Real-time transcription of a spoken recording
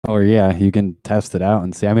Or yeah, you can test it out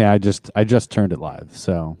and see. I mean, I just turned it live,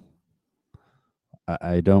 so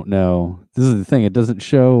I don't know. This is the thing; it doesn't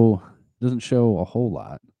show a whole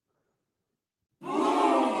lot.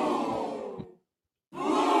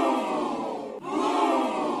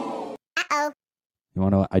 You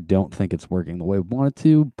want to? I don't think it's working the way we want it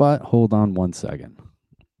to, but hold on one second.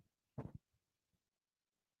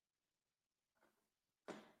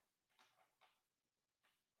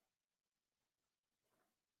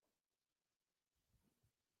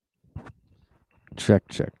 Check,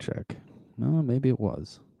 check, check. No, maybe it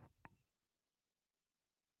was.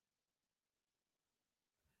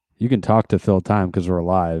 You can talk to fill time because we're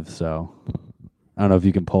live, so I don't know if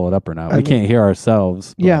you can pull it up or not. We can't hear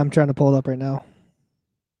ourselves. Yeah, I'm trying to pull it up right now.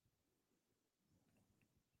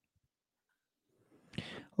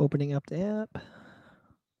 Opening up the app.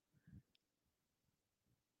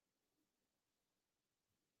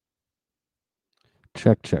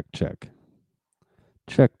 Check, check, check.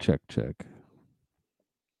 Check, check, check.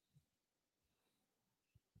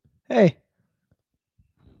 Hey.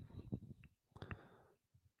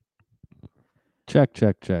 Check,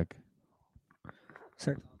 check, check.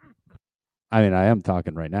 Sorry. I mean, I am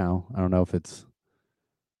talking right now. I don't know if it's.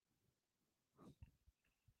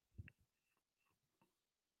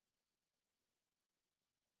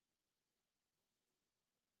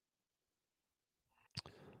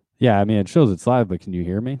 Yeah, I mean, it shows it's live, but can you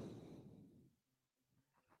hear me?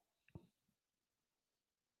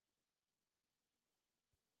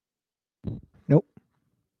 Nope.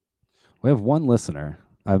 We have one listener.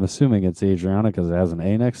 I'm assuming it's Adriana because it has an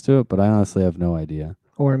A next to it, but I honestly have no idea.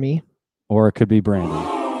 Or me. Or it could be Brandon.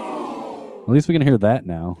 At least we can hear that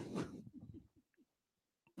now.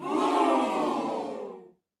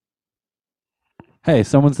 Hey,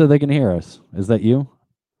 someone said they can hear us. Is that you?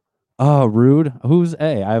 Oh, rude. Who's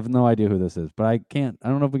A? I have no idea who this is, but I don't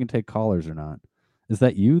know if we can take callers or not. Is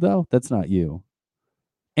that you, though? That's not you.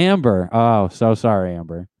 Amber. Oh, so sorry,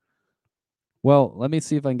 Amber. Well, let me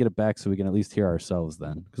see if I can get it back so we can at least hear ourselves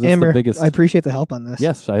then. Because it's Amber, the biggest. I appreciate the help on this.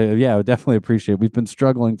 Yes, I would definitely appreciate it. We've been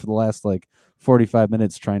struggling for the last 45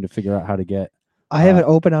 minutes trying to figure out how to get. I have it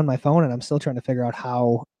open on my phone and I'm still trying to figure out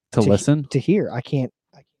how to listen to hear. I can't.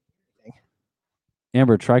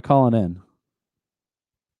 Amber, try calling in.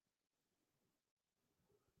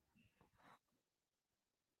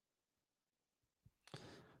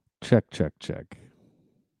 Check, check, check.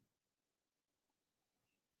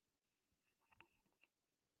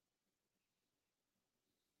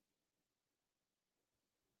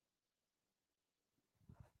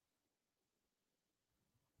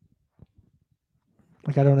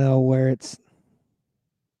 Like, I don't know where it's.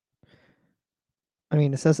 I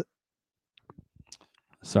mean, it says.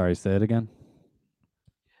 Sorry, say it again.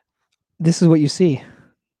 This is what you see.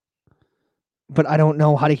 But I don't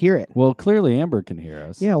know how to hear it. Well, clearly Amber can hear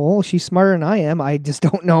us. Yeah, well, she's smarter than I am. I just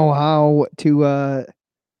don't know how to.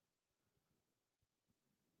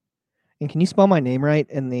 And can you spell my name right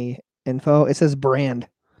in the info? It says Brand.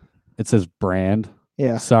 It says Brand.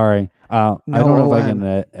 Yeah. Sorry. I don't know if I can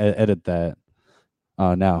edit that.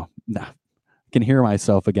 No. I can hear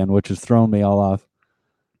myself again, which has thrown me all off.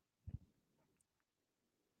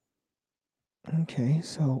 Okay,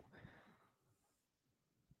 so.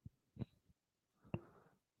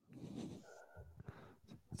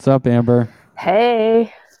 What's up, Amber?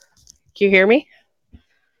 Hey. Can you hear me?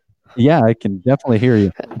 Yeah, I can definitely hear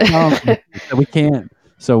you. We can't.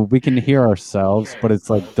 So we can hear ourselves, but it's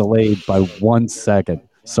like delayed by 1 second.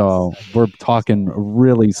 So we're talking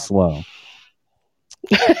really slow.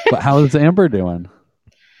 But how is Amber doing?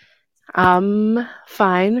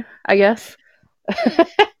 Fine, I guess.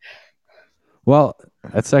 Well,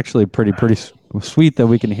 that's actually pretty sweet that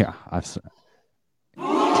we can hear.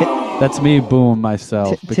 That's me booing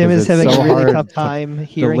myself. Tim is having so a really tough time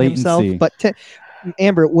hearing himself. But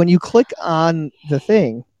Amber, when you click on the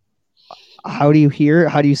thing, how do you hear?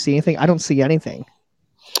 How do you see anything? I don't see anything.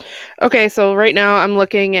 Okay, so right now I'm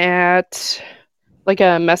looking at like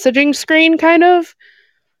a messaging screen kind of,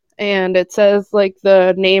 and it says like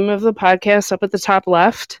the name of the podcast up at the top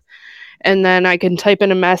left, and then I can type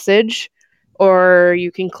in a message, or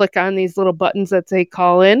you can click on these little buttons that say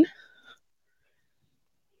call in.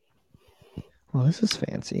 Well, this is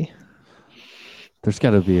fancy. There's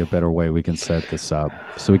got to be a better way we can set this up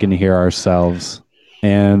so we can hear ourselves.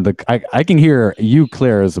 And I can hear you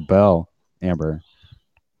clear as a bell, Amber.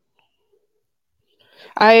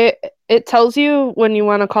 It tells you when you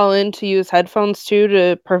want to call in to use headphones too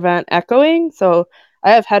to prevent echoing. So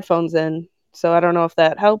I have headphones in, so I don't know if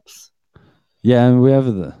that helps. Yeah, and we have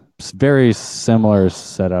the very similar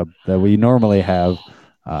setup that we normally have.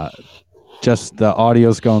 just the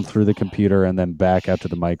audio's going through the computer and then back out to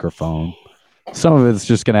the microphone. Some of it's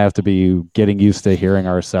just going to have to be getting used to hearing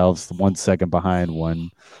ourselves 1 second behind one.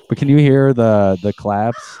 But can you hear the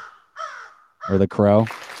claps or the crow?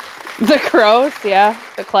 The crows, yeah.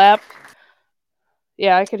 The clap.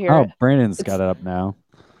 Yeah, I could hear it. Oh, Brandon's got it up now.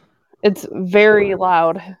 It's very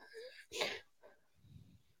loud.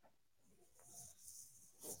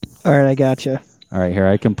 All right, I gotcha. All right, here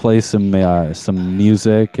I can play some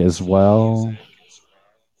music as well.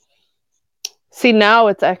 See, now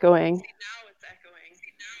it's echoing.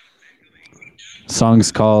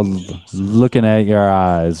 Song's called "Looking at Your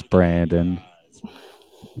Eyes," Brandon.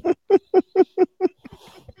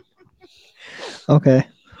 Okay.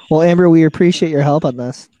 Well, Amber, we appreciate your help on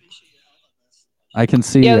this. I can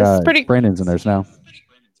see this is pretty, Brandon's in theirs now.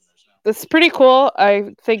 This is pretty cool.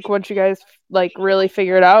 I think once you guys like really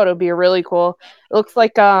figure it out, it'll be really cool. It looks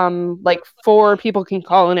like 4 people can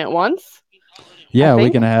call in at once. Yeah, we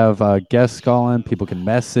can have guests call in. People can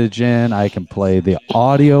message in. I can play the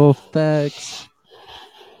audio effects.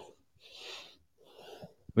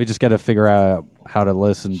 We just got to figure out how to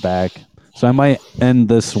listen back. So I might end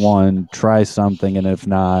this one, try something, and if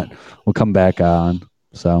not, we'll come back on.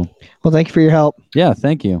 So, well, thank you for your help. Yeah,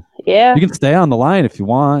 thank you. Yeah, you can stay on the line if you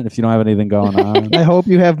want. If you don't have anything going on, I hope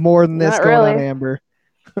you have more than this going on, Amber.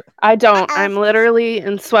 I don't. I'm literally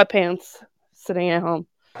in sweatpants, sitting at home.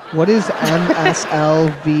 What is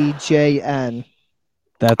MSLVJN?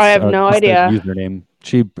 I have no idea. Username.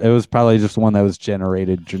 It was probably just one that was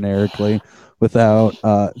generated generically without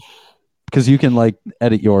because you can like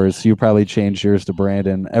edit yours. So you probably change yours to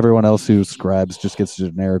Brandon. Everyone else who subscribes just gets a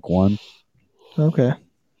generic one. Okay,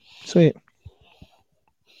 sweet.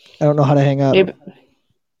 I don't know how to hang up. Me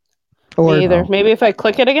either. No. Maybe if I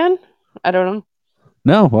click it again. I don't know.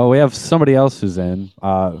 No, well, we have somebody else who's in.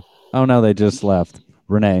 Oh no, they just left.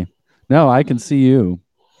 Renee. No, I can see you.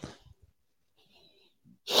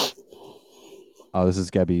 Oh, this is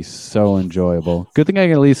gonna be so enjoyable. Good thing I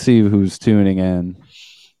can at least see who's tuning in.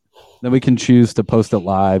 Then we can choose to post it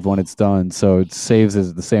live when it's done, so it saves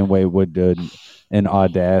it the same way it would do in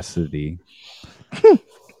Audacity.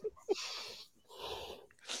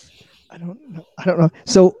 I don't know.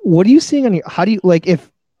 So, what are you seeing on your? How do you like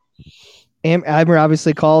if Amber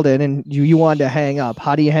obviously called in and you wanted to hang up?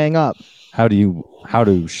 How do you hang up? How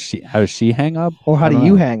does she hang up? Or how do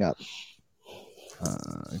you hang up?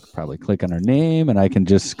 I could probably click on her name and I can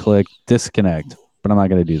just click disconnect, but I'm not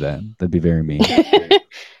going to do that. That'd be very mean.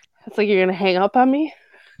 It's like you're going to hang up on me?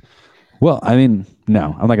 Well, I mean,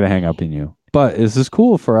 no, I'm not going to hang up on you. But this is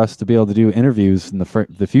cool for us to be able to do interviews in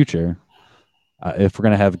the future. If we're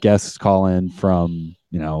going to have guests call in from,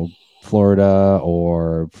 Florida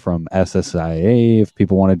or from SSIA, if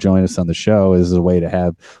people want to join us on the show, is a way to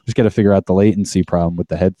have. Just got to figure out the latency problem with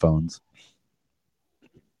the headphones.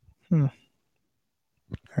 All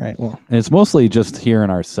right. Well, and it's mostly just hearing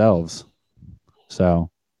ourselves. So,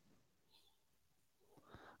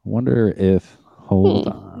 I wonder if. Hold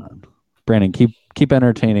on, Brandon. Keep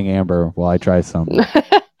entertaining Amber while I try something.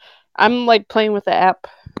 I'm like playing with the app.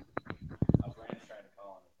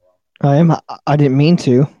 I am. I didn't mean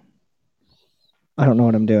to. I don't know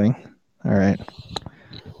what I'm doing. All right.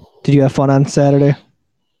 Did you have fun on Saturday?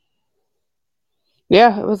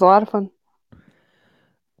 Yeah, it was a lot of fun.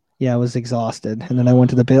 Yeah, I was exhausted, and then I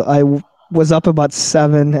went to the Bill. I was up about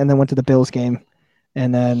 7, and then went to the Bills game,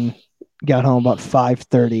 and then got home about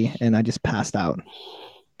 5:30, and I just passed out.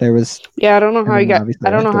 There was. Yeah, I don't know how you got.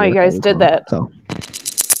 I don't know how you guys did that. So,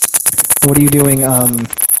 what are you doing?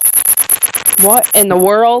 What in the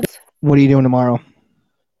world? What are you doing tomorrow?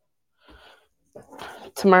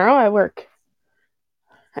 Tomorrow I work,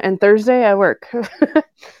 and Thursday I work.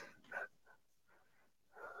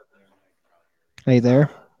 Are you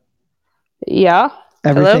there? Yeah.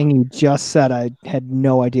 Everything you just said, I had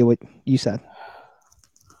no idea what you said.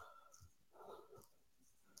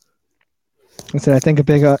 I said, I think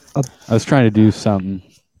I was trying to do something,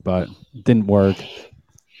 but it didn't work.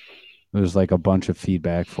 There's like a bunch of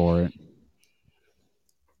feedback for it.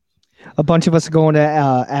 A bunch of us are going to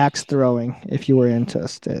axe throwing if you were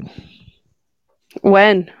interested.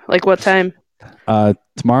 When? Like what time?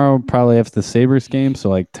 Tomorrow, probably after the Sabres game, so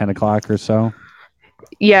like 10 o'clock or so.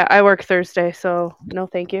 Yeah, I work Thursday, so no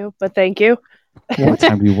thank you, but thank you. What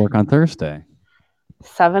time do you work on Thursday?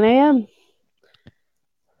 7 a.m.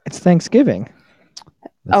 It's Thanksgiving.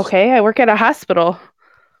 Okay, I work at a hospital.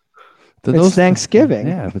 It's Thanksgiving.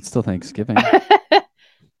 Yeah, but still Thanksgiving.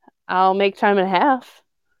 I'll make time and a half.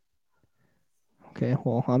 Okay,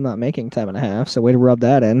 well, I'm not making time and a half, so way to rub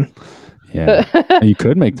that in. Yeah, you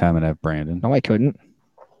could make time and a half, Brandon. No, I couldn't.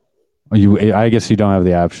 I guess you don't have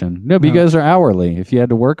the option. No, but you No. guys are hourly. If you had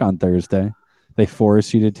to work on Thursday, they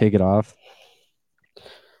force you to take it off.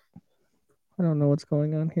 I don't know what's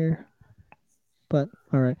going on here, but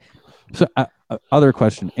all right. So, other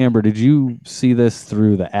question, Amber, did you see this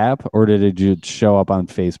through the app or did it just show up on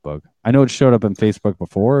Facebook? I know it showed up on Facebook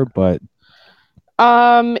before, but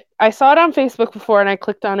I saw it on Facebook before and I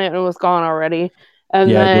clicked on it and it was gone already.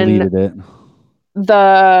 And yeah, I then deleted it.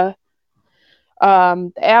 the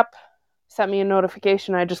the app sent me a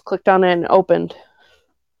notification. I just clicked on it and opened.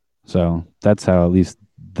 So that's how at least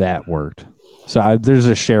that worked. So there's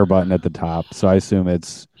a share button at the top. So I assume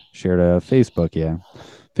it's shared to Facebook. Yeah.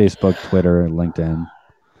 Facebook, Twitter, LinkedIn.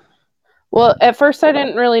 Well, at first I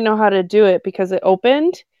didn't really know how to do it because it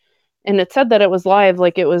opened and it said that it was live,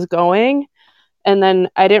 like it was going. And then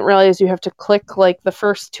I didn't realize you have to click like the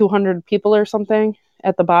first 200 people or something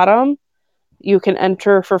at the bottom. You can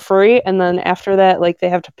enter for free. And then after that, like they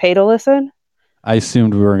have to pay to listen. I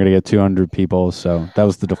assumed we were going to get 200 people. So that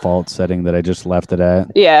was the default setting that I just left it at.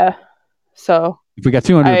 Yeah. So If we got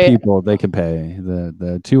 200 people, they can pay.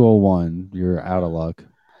 The 201, you're out of luck.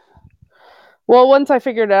 Well, once I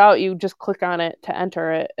figured it out, you just click on it to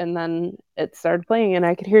enter it, and then it started playing, and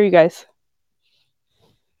I could hear you guys.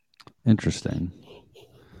 Interesting.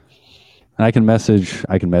 And I can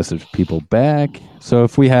message people back. So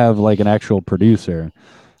if we have like an actual producer,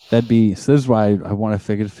 so this is why I want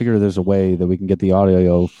to figure there's a way that we can get the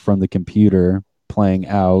audio from the computer playing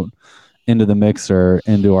out into the mixer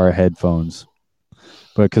into our headphones.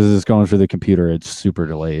 But because it's going through the computer, it's super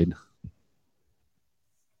delayed.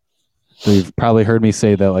 So you've probably heard me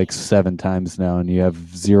say that like 7 times now, and you have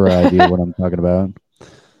zero idea what I'm talking about.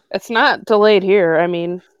 It's not delayed here. I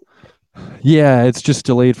mean, yeah, it's just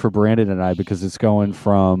delayed for Brandon and I because it's going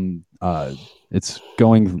from the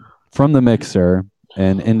mixer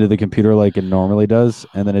and into the computer like it normally does,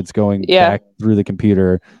 and then it's going back through the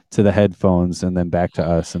computer to the headphones and then back to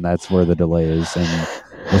us, and that's where the delay is. And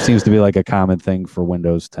it seems to be like a common thing for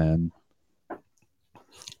Windows 10.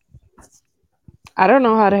 I don't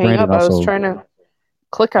know how to hang Brandon up. I was also- trying to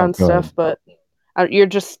click on go stuff, but you're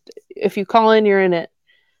just, if you call in, you're in it.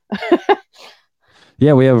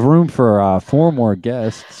 Yeah, we have room for 4 more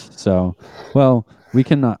guests. So, well, we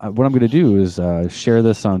can. What I'm going to do is share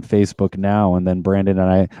this on Facebook now, and then Brandon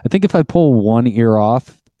and I think if I pull one ear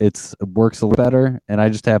off, it works a little better, and I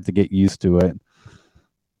just have to get used to it.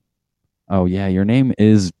 Oh yeah, your name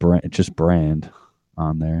is just Brand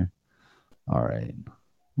on there. All right,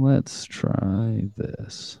 let's try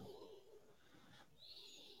this.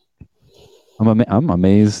 I'm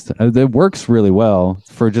amazed. It works really well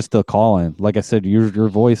for just the call in. Like I said, your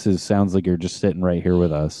voice sounds like you're just sitting right here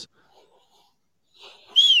with us.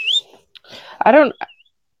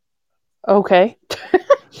 Okay.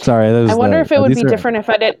 Sorry. I wonder if it would be different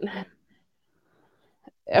if I didn't.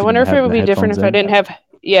 I wonder if it would be different if I didn't have.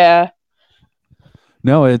 Yeah.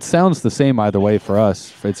 No, it sounds the same either way for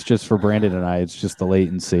us. It's just for Brandon and I. It's just the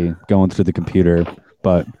latency going through the computer.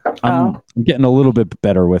 But I'm getting a little bit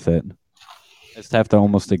better with it. I just have to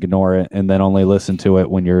almost ignore it and then only listen to it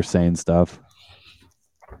when you're saying stuff.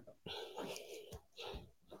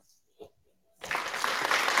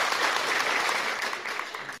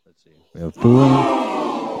 Let's see. We have booing.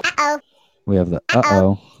 Uh-oh. We have the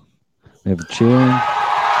uh-oh. We have the cheering.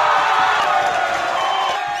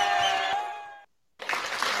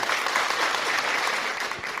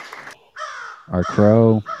 Our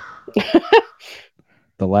crow.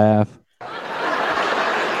 The laugh.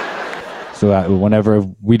 So whenever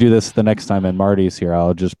we do this the next time and Marty's here,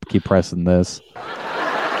 I'll just keep pressing this.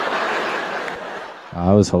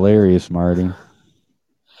 That was hilarious, Marty.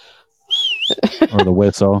 Or the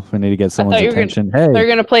whistle. We need to get someone's attention. Hey, they're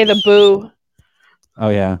gonna play the boo. Oh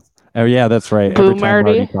yeah, that's right. Boo, Every time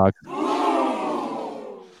Marty. talks.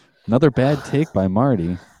 Another bad take by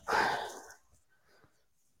Marty.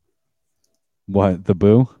 What, the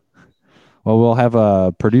boo? Well, we'll have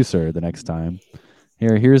a producer the next time.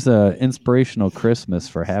 Here's a inspirational Christmas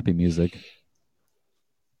for happy music.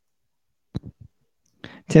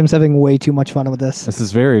 Tim's having way too much fun with this. This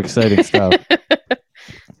is very exciting stuff.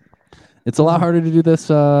 It's a lot harder to do this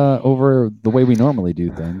over the way we normally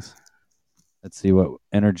do things. Let's see what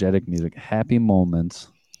energetic music. Happy moments.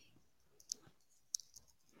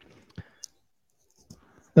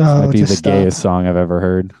 This might be the gayest song I've ever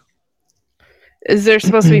heard. Is there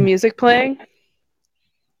supposed to be music playing?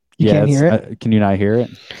 You can't hear it? Can you not hear it?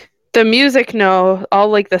 The music, no. All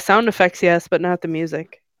like the sound effects, yes, but not the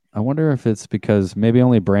music. I wonder if it's because maybe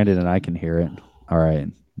only Brandon and I can hear it. All right,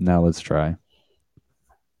 now let's try.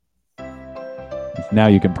 Now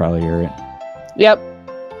you can probably hear it. Yep.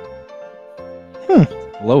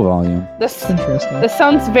 Low volume. This Interesting. this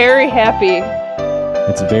sounds very happy.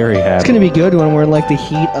 It's very happy. It's gonna be good when we're in like the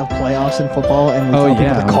heat of playoffs in football and we Oh, tell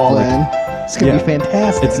yeah, people to call hopefully. in. It's gonna Yeah. be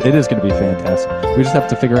fantastic. It is going to be fantastic. We just have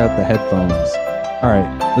to figure out the headphones. All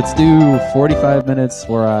right, let's do 45 minutes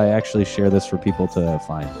where I actually share this for people to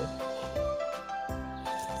find it.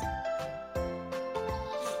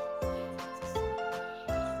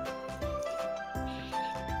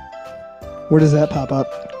 Where does that pop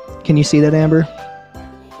up? Can you see that, Amber?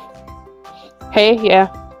 Hey, yeah.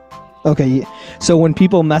 Okay. So when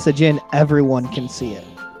people message in, everyone can see it.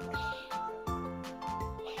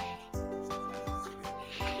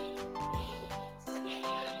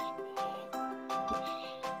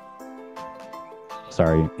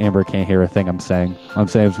 Sorry, Amber can't hear a thing I'm saying. I'm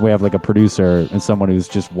saying if we have like a producer and someone who's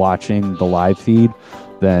just watching the live feed,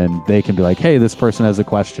 then they can be like, hey, this person has a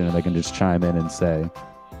question, and they can just chime in and say,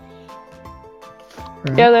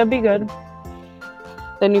 Right? Yeah, that'd be good.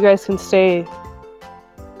 Then you guys can stay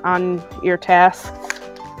on your tasks.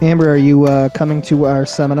 Amber, are you coming to our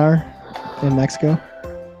seminar in Mexico?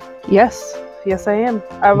 Yes. Yes, I am.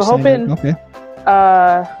 I'm You're saying hoping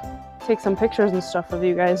that? Okay. take some pictures and stuff of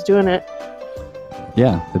you guys doing it.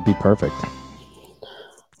 yeah, that'd be perfect.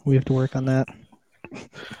 We have to work on that.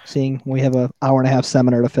 Seeing we have an hour and a half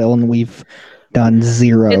seminar to fill and we've done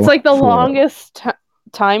zero. It's like the for- longest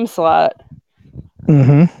time slot.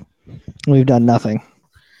 We've done nothing.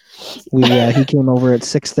 He came over at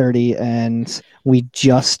 6:30 and we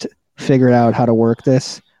just figured out how to work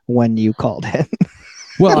this when you called in.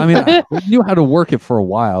 Well, I mean, we knew how to work it for a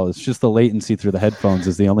while. It's just the latency through the headphones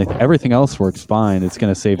is the only thing. Everything else works fine. It's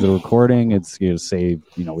going to save the recording. It's going to save,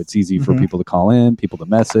 it's easy for Mhm. people to call in, people to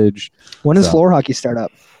message. When does So- floor hockey start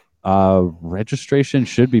up? Registration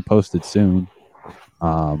should be posted soon.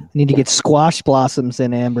 Need to get squash blossoms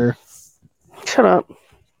in, Amber. Shut up.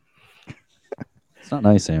 It's not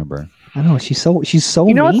nice, Amber. I know she's so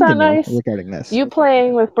You know what's mean to not me nice? regarding this. You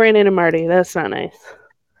playing with Brandon and Marty. That's not nice.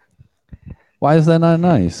 Why is that not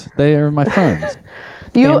nice? They are my friends.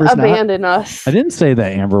 You Amber's not? abandoned us. I didn't say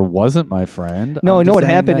that Amber wasn't my friend. No, I'm no. just What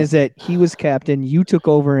saying happened that- is that he was captain. You took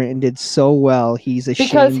over and did so well. He's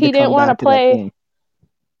ashamed Because he to didn't come wanna back to that play. team.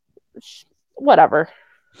 Whatever.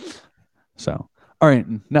 So, all right.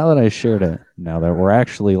 Now that I shared it, now that we're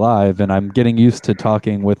actually live, and I'm getting used to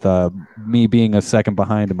talking with me being a second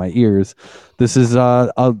behind in my ears, this is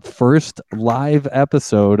a first live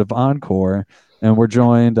episode of Encore, and we're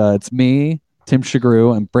joined. It's me, Tim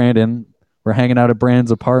Shagru, and Brandon. We're hanging out at Brandon's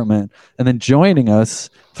apartment, and then joining us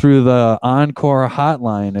through the Encore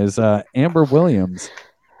hotline is Amber Williams.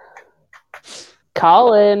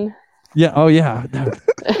 Colin. Yeah. Oh, yeah.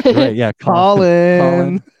 Right. Yeah.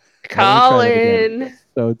 Colin. Colin.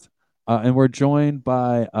 So it's and we're joined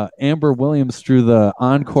by Amber Williams through the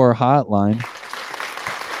Encore hotline.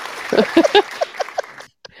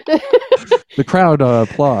 The crowd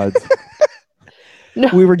applauds.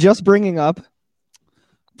 We were just bringing up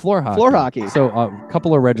Floor hockey. Floor hockey. So a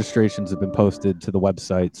couple of registrations have been posted to the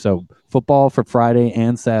website. So football for Friday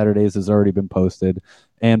and Saturdays has already been posted,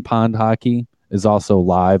 and pond hockey is also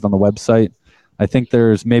live on the website. I think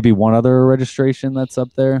there's maybe one other registration that's up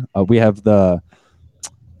there. We have the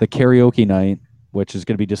karaoke night, which is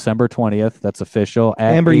going to be December 20th. That's official.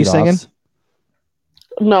 At Amber, you singing? Adolph's.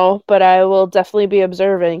 No, but I will definitely be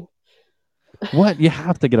observing. What? You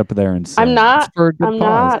have to get up there and sing. I'm not- It's for a good I'm cause.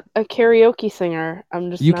 not a karaoke singer.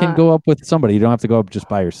 I'm just You not. can go up with somebody. You don't have to go up just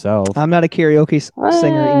by yourself. I'm not a karaoke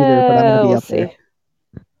singer either, but I'm gonna be We'll up there. see.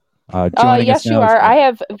 Joining Yes, us you now is- are. I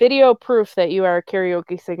have video proof that you are a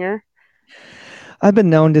karaoke singer. I've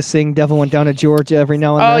been known to sing "Devil Went Down to Georgia" every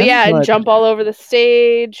now and Oh then. yeah, and but jump all over the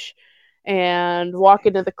stage and walk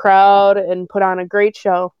into the crowd and put on a great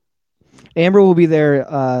show. Amber will be there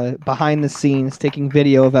behind the scenes, taking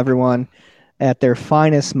video of everyone at their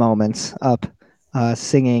finest moments, up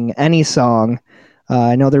singing any song.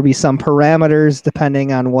 I know there'll be some parameters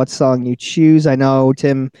depending on what song you choose. I know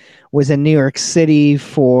Tim was in New York City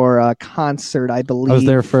for a concert, I believe. I was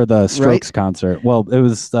there for the Strokes concert. Well, it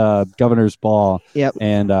was Governor's Ball. Yep.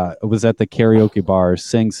 And it was at the karaoke bar,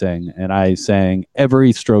 Sing Sing, and I sang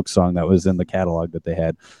every Strokes song that was in the catalog that they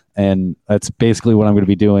had. And that's basically what I'm going to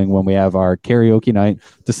be doing when we have our karaoke night,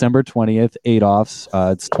 December 20th, Adolph's.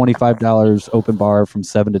 It's $25 open bar from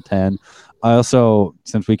 7 to 10. I also,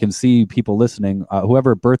 since we can see people listening,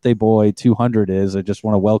 whoever Birthday Boy 200 is, I just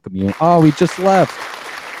want to welcome you. Oh, he just left.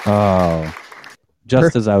 Oh,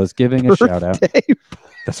 just as I was giving a shout out.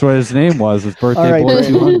 That's what his name was Birthday All right, Boy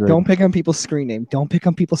Brandon, 200. don't pick on people's screen name. Don't pick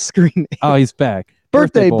on people's screen name. Oh, he's back.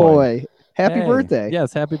 Birthday boy. Happy Hey. birthday.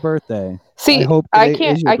 Yes, happy birthday. See, I hope I today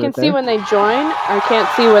can't. is your I can birthday. see when they join. I can't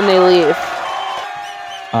see when they leave.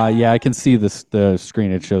 Yeah, I can see this. The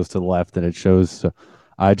screen it shows to the left, and it shows.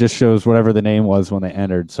 It just shows whatever the name was when they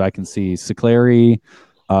entered. So I can see Siclary,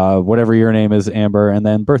 whatever your name is, Amber, and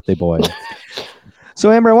then Birthday Boy.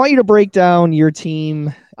 So, Amber, I want you to break down your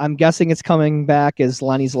team. I'm guessing it's coming back as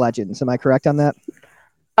Lenny's Legends. Am I correct on that?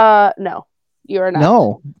 No, you are not.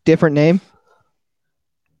 No, different name.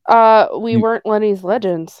 We You- weren't Lenny's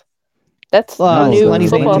Legends. That's No, a new Lenny's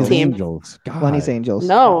football Angels. team. Angels. God. Lenny's Angels.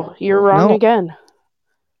 No, you're wrong No. again.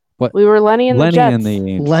 What? We were Lenny and Lenny the Jets. and the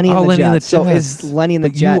Angels. Lenny and oh, the Lenny and the Jets. So Jets. is Lenny and the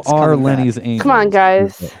But Jets you are coming back? Lenny's Angels. Come on,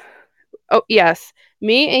 guys. Oh yes,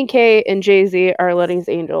 me and Kay and Jay Z are Lenny's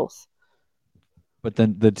Angels. But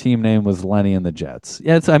then the team name was Lenny and the Jets.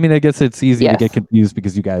 Yeah, I mean, I guess it's easy to Yes. get confused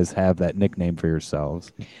because you guys have that nickname for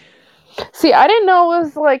yourselves. See, I didn't know it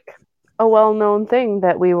was like a well-known thing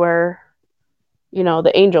that we were,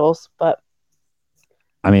 the Angels. But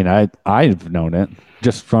I mean, I've known it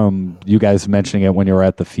just from you guys mentioning it when you were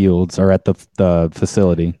at the fields or at the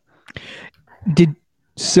facility.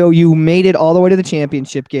 So you made it all the way to the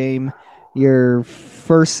championship game. Your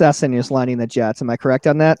first session is Lenny and the Jets. Am I correct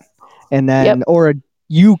on that? And then,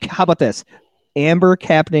 Yep. how about this? Amber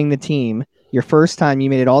captaining the team. Your first time, you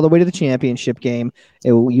made it all the way to the championship game.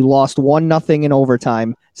 You lost 1-0 in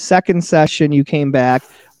overtime. Second session, you came back.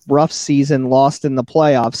 Rough season, lost in the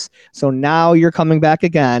playoffs. So now you're coming back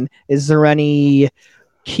again. Is there any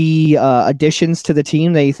key additions to the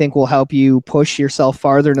team that you think will help you push yourself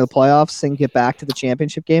farther into the playoffs and get back to the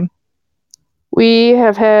championship game? we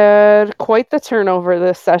have had quite the turnover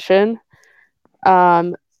this session.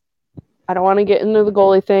 I don't want to get into the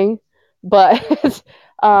goalie thing, but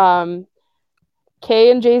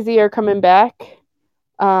Kay and Jay-Z are coming back.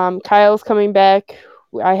 Kyle's coming back.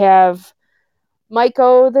 I have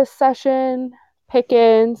Maiko this session,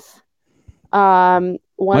 Pickens, one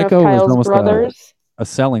Maiko of was Kyle's almost brothers. A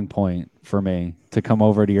selling point for me to come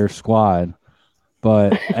over to your squad.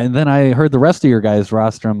 But and then I heard the rest of your guys'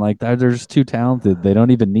 roster. I'm like, they're just too talented. They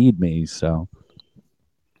don't even need me. So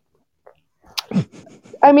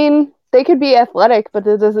I mean, they could be athletic, but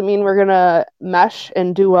that doesn't mean we're going to mesh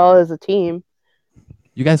and do well as a team.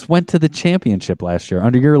 you guys went to the championship last year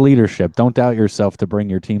under your leadership. Don't doubt yourself to bring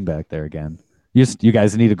your team back there again. You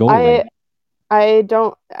guys need a goalie. I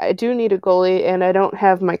do need a goalie, and I don't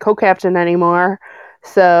have my co-captain anymore,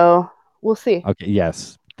 so we'll see. Okay,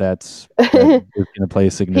 yes, that is going to play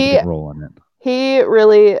a significant role in it.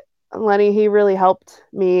 Lenny, he really helped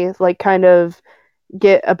me like kind of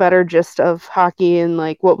get a better gist of hockey and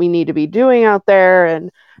like what we need to be doing out there,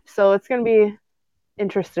 and so it's going to be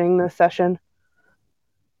interesting this session.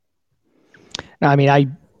 I mean,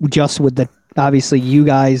 obviously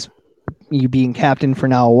you being captain for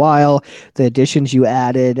now a while, the additions you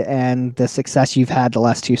added and the success you've had the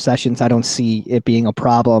last 2 sessions, I don't see it being a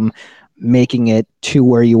problem making it to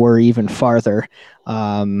where you were even farther.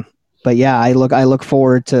 But yeah, I always look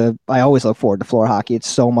forward to floor hockey. It's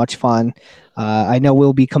so much fun. I know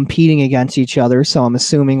we'll be competing against each other, so I'm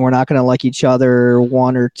assuming we're not going to like each other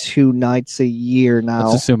 1 or 2 nights a year now.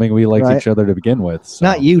 That's assuming we liked each other to begin with. So.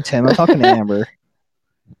 Not you, Tim. I'm talking to Amber.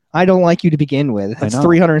 I don't like you to begin with. It's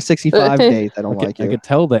 365 days I don't like you. I could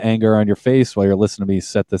tell the anger on your face while you're listening to me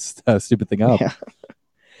set this stupid thing up. Yeah.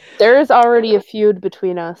 There is already a feud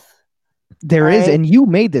between us. There is, and you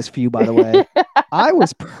made this feud, by the way. I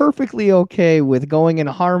was perfectly okay with going in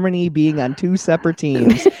harmony, being on 2 separate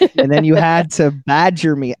teams, and then you had to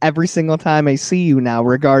badger me every single time I see you now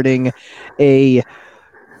regarding a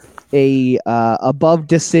above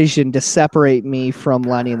decision to separate me from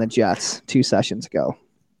Lenny and the Jets 2 sessions ago.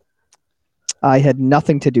 I had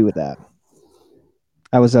nothing to do with that.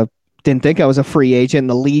 Didn't think I was a free agent.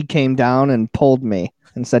 The league came down and pulled me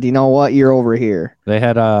and said, "You know what? You're over here." They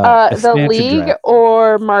had the league draft.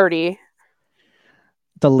 or Marty.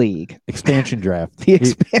 The league expansion draft. You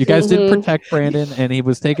guys didn't protect Brandon, and he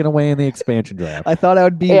was taken away in the expansion draft. I thought I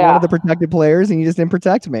would be one of the protected players, and you just didn't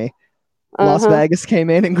protect me. Las Vegas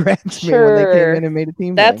came in and grabbed me when they came in and made a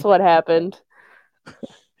team. That's what happened.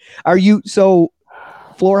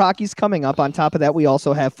 Floor hockey's coming up. On top of that, we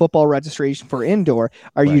also have football registration for indoor.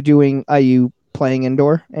 Are you playing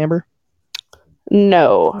indoor, Amber?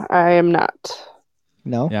 No, I am not.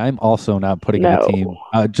 No? Yeah, I'm also not putting in a team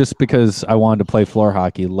just because I wanted to play floor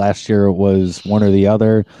hockey. Last year it was one or the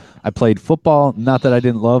other. I played football. Not that I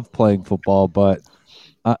didn't love playing football, but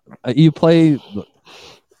you play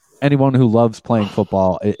anyone who loves playing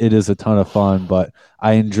football. It is a ton of fun, but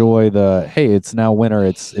I enjoy it's now winter.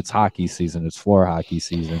 It's hockey season. It's floor hockey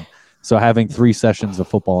season. So having 3 sessions of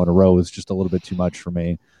football in a row is just a little bit too much for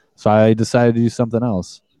me. So I decided to do something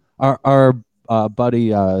else. Our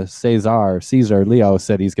buddy Caesar Leo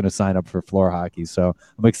said he's going to sign up for floor hockey. So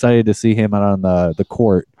I'm excited to see him out on the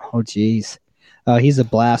court. Oh, geez. He's a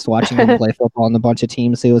blast watching him play football and the bunch of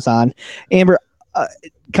teams he was on. Amber,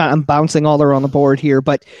 I'm bouncing all around the board here,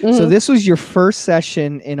 but so this was your first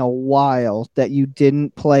session in a while that you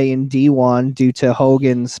didn't play in D1 due to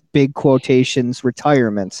Hogan's big quotations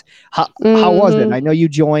retirements. How was it? I know you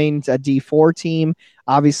joined a D4 team.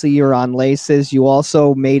 Obviously, you're on Laces. You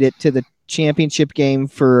also made it to the championship game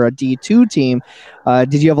for a D2 team.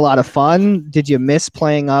 Did you have a lot of fun? Did you miss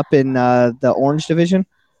playing up in the Orange Division?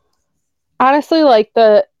 Honestly, like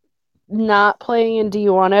the not playing in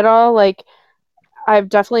D1 at all, like I've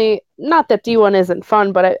definitely, not that D1 isn't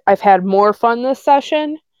fun, but I've had more fun this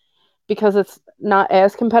session because it's not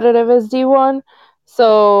as competitive as D1.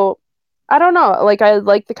 So I don't know, like I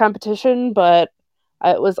like the competition, but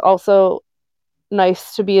it was also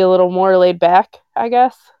nice to be a little more laid back, I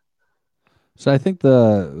guess. So I think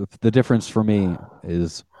the difference for me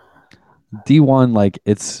is D1, like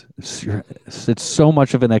it's so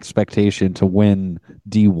much of an expectation to win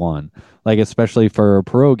D1. Like especially for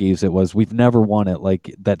pierogies, it was we've never won it.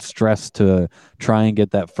 Like that stress to try and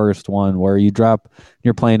get that first one where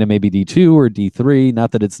you're playing in maybe D2 or D3.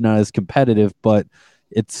 Not that it's not as competitive, but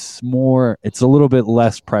it's a little bit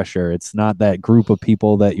less pressure. It's not that group of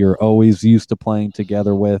people that you're always used to playing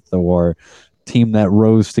together with, or team that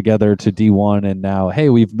rose together to D1 and now, hey,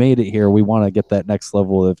 we've made it here. We want to get that next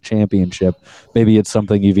level of championship. Maybe it's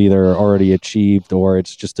something you've either already achieved or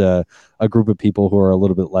it's just a group of people who are a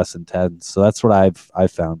little bit less intense. So that's what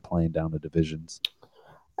I've found playing down the divisions.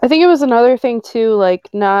 I think it was another thing too, like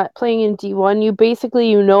not playing in D1, you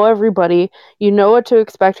basically, everybody, you know what to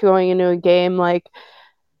expect going into a game. Like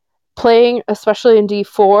playing, especially in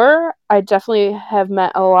D4, I definitely have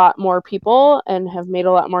met a lot more people and have made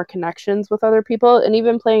a lot more connections with other people. And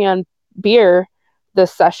even playing on beer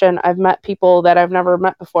this session, I've met people that I've never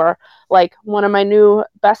met before. Like one of my new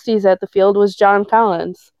besties at the field was John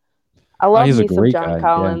Collins. I love me some John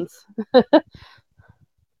Collins. Yeah.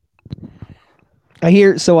 I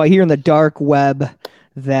hear in the dark web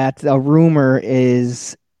that a rumor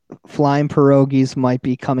is Flying Pierogies might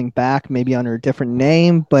be coming back, maybe under a different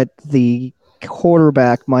name, but the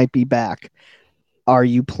quarterback might be back. Are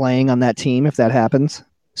you playing on that team if that happens?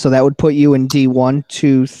 So that would put you in D1,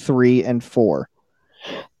 2, 3, and 4.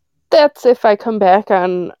 That's if I come back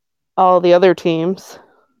on all the other teams.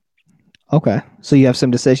 Okay. So you have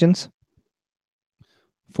some decisions?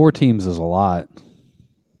 4 teams is a lot.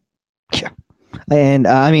 Yeah. And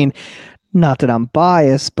I mean, not that I'm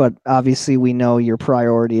biased, but obviously we know your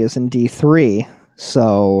priority is in D3.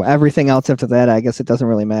 So everything else after that, I guess it doesn't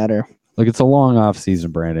really matter. Like it's a long off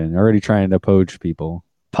season, Brandon. Already trying to poach people.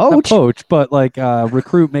 Poach? Not poach, but like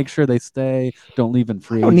recruit, make sure they stay. Don't leave in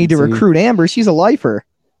free agency. I don't need to recruit Amber. She's a lifer.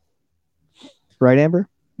 Right, Amber?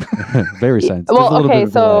 Very sensitive. Well, okay,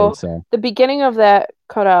 so the beginning of that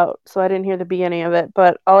cut out, so I didn't hear the beginning of it,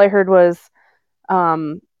 but all I heard was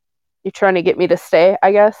you're trying to get me to stay,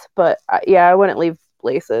 I guess. But I wouldn't leave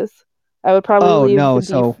Laces. I would probably leave. Oh,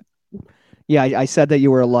 no. I said that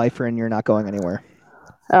you were a lifer and you're not going anywhere.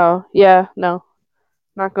 Oh, yeah. No,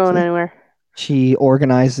 not going anywhere. She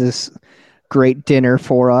organized this great dinner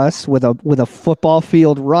for us with a football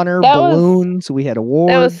field runner, balloons. We had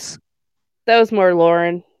awards. That was more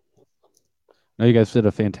Lauren. No, you guys did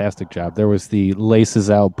a fantastic job. There was the Laces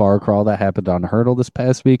Out bar crawl that happened on Hurdle this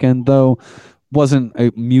past weekend, though wasn't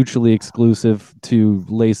mutually exclusive to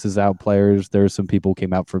Laces Out players. There were some people who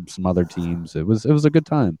came out from some other teams. It was a good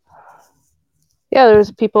time. Yeah, there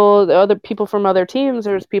was other people from other teams.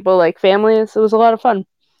 There was people like families. It was a lot of fun.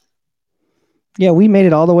 Yeah, we made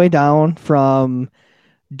it all the way down from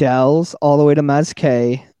Dells all the way to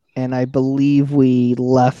Mezquay, and I believe we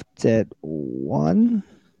left at 1,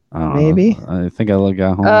 maybe. I think I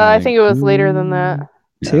got home. I think it was later than that.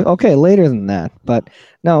 2? Yeah. Okay, later than that. But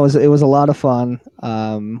no, it was a lot of fun.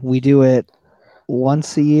 We do it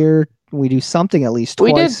once a year. We do something at least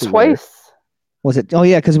twice. We did twice. Was it? Oh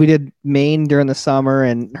yeah, because we did Maine during the summer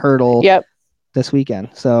and Hurdle this weekend.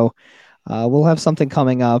 So we'll have something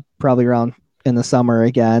coming up probably around in the summer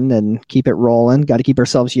again and keep it rolling. Got to keep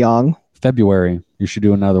ourselves young. February, you should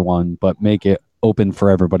do another one, but make it open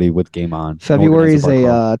for everybody with Game On. February is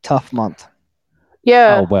a tough month.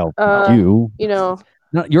 Yeah. Oh well,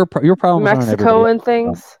 no, your problems Mexico and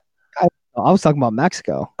things. I was talking about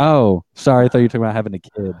Mexico. Oh, sorry. I thought you were talking about having a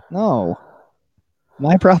kid. No.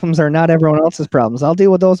 My problems are not everyone else's problems. I'll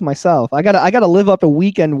deal with those myself. I gotta live up to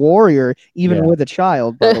weekend warrior even with a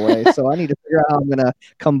child, by the way. So I need to figure out how I'm gonna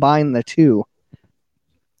combine the two.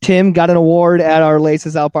 Tim got an award at our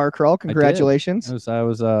Laces Out Bar Crawl. I Congratulations. I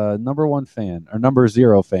was a number 1 fan or number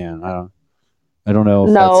 0 fan. I don't know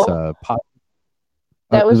if No. that's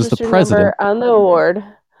That it was was the just your president. number on the award.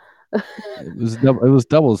 It was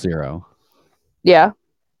 00. Yeah.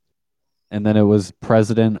 And then it was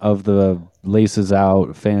president of the Laces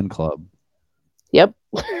Out fan club. Yep.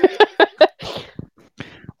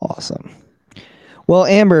 Awesome. Well,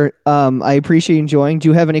 Amber, I appreciate you enjoying. Do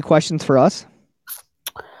you have any questions for us?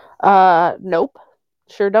 Nope.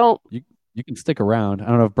 Sure don't. You can stick around. I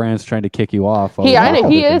don't know if Brand's trying to kick you off. He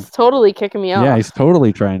is totally kicking me off. Yeah, he's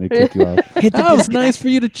totally trying to kick you off. That was nice for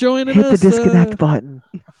you to join us. Hit the disconnect button.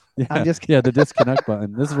 Yeah, I'm just kidding. yeah, the disconnect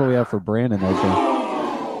button. This is what we have for Brandon.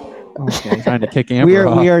 Okay. Trying to kick Amber We are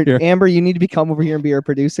off here. Amber, you need to come over here and be our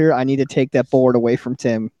producer. I need to take that board away from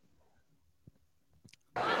Tim.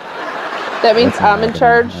 That means That's not I'm in happening.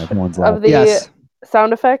 charge Everyone's of out. the Yes.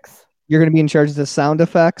 sound effects. You're going to be in charge of the sound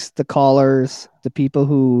effects, the callers, the people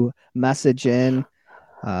who message in.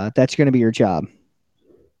 That's going to be your job.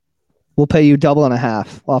 We'll pay you double and a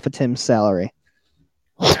half off of Tim's salary.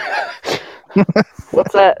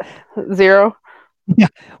 What's that? 0?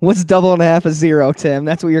 What's double and a half of 0, Tim?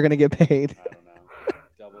 That's what you're going to get paid. I don't know.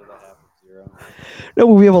 Double the half of 0. No,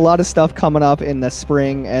 we have a lot of stuff coming up in the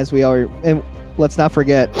spring as we are. And let's not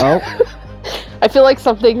forget. Oh, I feel like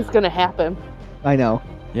something's gonna happen. I know.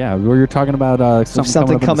 Yeah, we were talking about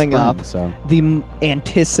Something coming in the up. spring, so The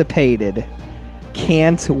anticipated,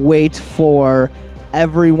 can't wait for,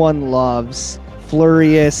 everyone loves,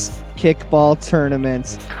 Flurious kickball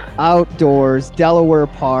tournament, outdoors, Delaware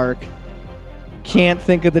Park. Can't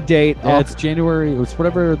think of the date. yeah, it's January. It's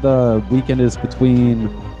whatever the weekend is between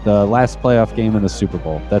the last playoff game and the Super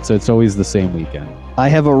Bowl. It's always the same weekend. I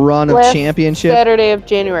have a run of Last championship. Saturday of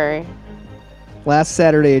January. Last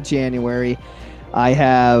Saturday of January. I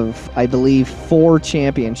have, I believe, 4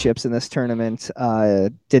 championships in this tournament.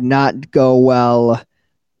 Did not go well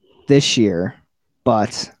this year,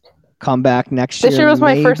 but come back next year. This year was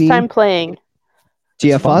my first maybe. time playing. Do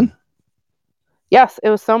you have fun? Yes, it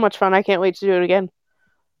was so much fun. I can't wait to do it again.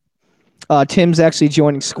 Tim's actually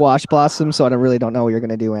joining Squash Blossom, so I really don't know what you're going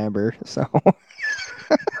to do, Amber. So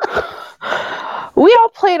We all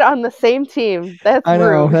played on the same team. That's I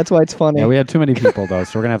know, rude. that's why it's funny. Yeah, we had too many people though,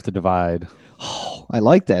 so we're gonna have to divide. Oh, I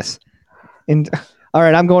like this. And all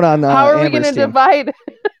right, I'm going on. How are we Amber's going to team. divide?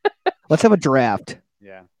 Let's have a draft.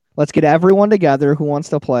 Yeah. Let's get everyone together who wants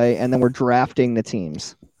to play, and then we're drafting the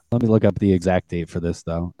teams. Let me look up the exact date for this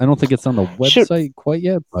though. I don't think it's on the Shoot. website quite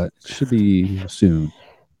yet, but it should be soon.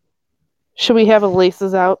 Should we have a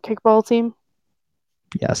Laces Out kickball team?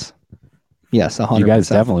 Yes. Yes, 100%. You guys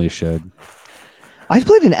definitely should. I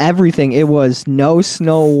played in everything. It was no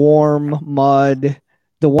snow, warm, mud.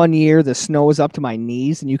 The one year the snow was up to my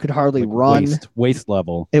knees and you could hardly Like run. waist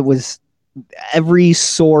level. It was every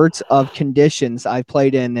sort of conditions I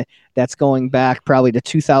played in. That's going back probably to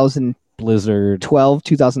 2012, Blizzard.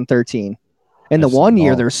 2013. And the I've one seen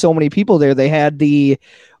year all. there were so many people there. They had the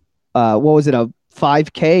what was it, a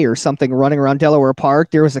 5K or something running around Delaware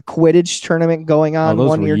Park. There was a Quidditch tournament going on those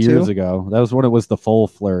one were year years too. ago. That was when it was the full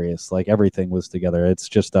Flurious. Like everything was together. It's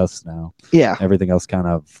just us now. Yeah. Everything else kind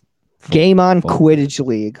of Game on full. Quidditch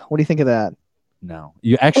League. What do you think of that? No.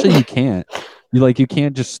 You can't. You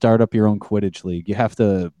can't just start up your own Quidditch league. You have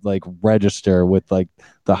to like register with like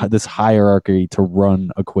this hierarchy to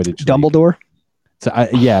run a Quidditch league. Dumbledore? So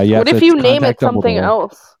you have What to if you name it contact something Dumbledore.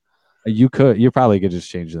 else? You probably could just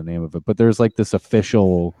change the name of it, but there's like this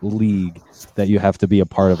official league that you have to be a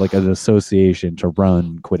part of, like an association to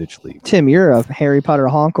run Quidditch league. Tim, you're a Harry Potter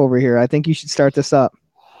honk over here. I think you should start this up.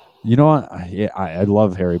 You know what? I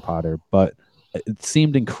love Harry Potter, but it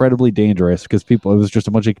seemed incredibly dangerous because it was just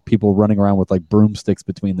a bunch of people running around with like broomsticks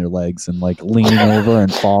between their legs and like leaning over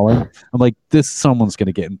and falling. I'm like, someone's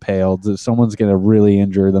gonna get impaled. Someone's gonna really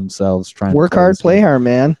injure themselves trying Work to play hard, this play game. hard,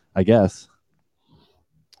 man. I guess.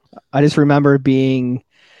 I just remember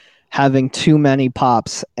having too many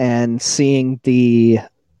pops and seeing the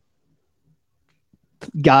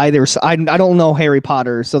guy there's I don't know Harry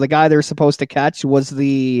Potter, so the guy they're supposed to catch was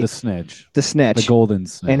The the snitch. snitch, The golden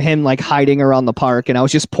snitch. and him like hiding around the park, and I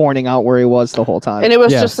was just pointing out where he was the whole time. And it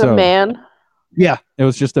was Yeah, just so- a man. Yeah, It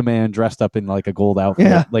was just a man dressed up in like a gold outfit,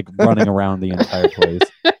 Yeah. like running around the entire place.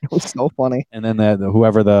 it was so funny. And then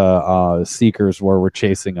whoever the seekers were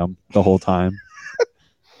chasing him the whole time.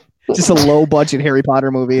 Just a low budget Harry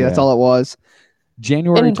Potter movie. That's Yeah. all it was.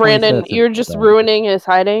 January. And Brandon, 25th, you're just so- ruining his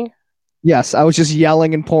hiding. Yes, I was just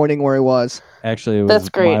yelling and pointing where he was. Actually, it was That's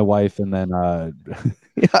great. my wife and then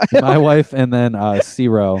Yeah, my wife and then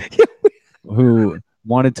Ciro, who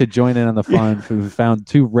wanted to join in on the fun. We found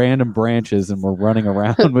two random branches and we're running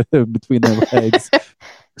around with them between their legs,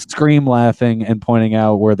 scream laughing and pointing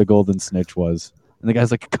out where the golden snitch was. And the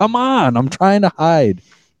guy's like, "Come on, I'm trying to hide."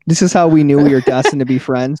 This is how we knew we were destined to be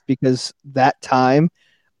friends, because that time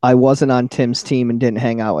I wasn't on Tim's team and didn't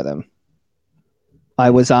hang out with him. I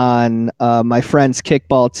was on my friend's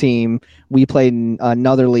kickball team. We played in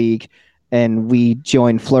another league, and we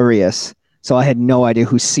joined Flurious. So I had no idea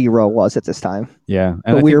who Zero was at this time. Yeah,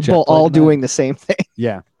 and But we were all doing the same thing.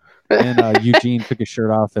 Yeah, and Eugene took his shirt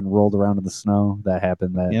off and rolled around in the snow. That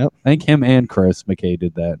happened. Yep. I think him and Chris McKay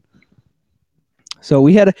did that. So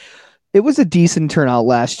it was a decent turnout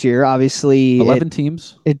last year. Obviously, 11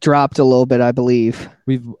 teams. It dropped a little bit, I believe.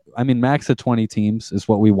 Max of 20 teams is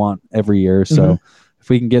what we want every year. So if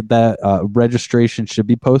we can get that, registration should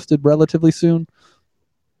be posted relatively soon.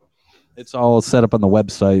 It's all set up on the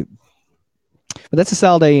website. But that's a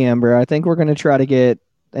solid day, Amber. I think we're going to try to get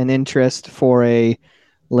an interest for a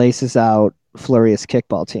Laces Out Flurious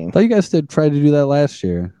kickball team. I thought you guys did try to do that last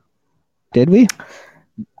year. Did we?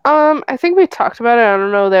 I think we talked about it. I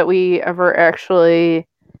don't know that we ever actually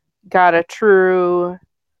got a true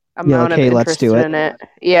amount of interest let's do it. in it.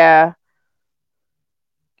 Yeah.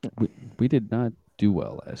 We did not do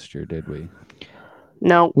well last year, did we?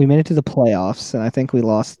 No. We made it to the playoffs, and I think we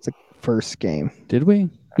lost the first game. Did we?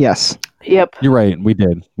 Yes. Yep. You're right. We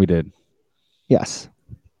did. Yes.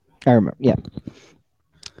 I remember. Yeah.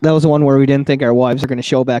 That was the one where we didn't think our wives are going to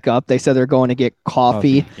show back up. They said they're going to get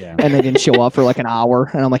coffee, Yeah. and they didn't show up for like an hour.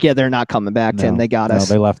 And I'm like, yeah, they're not coming back, Tim. They got us.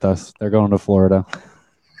 No, they left us. They're going to Florida.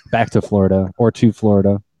 Back to Florida or to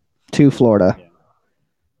Florida. To Florida. Yeah.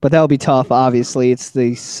 But that'll be tough, obviously. It's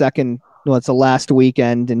it's the last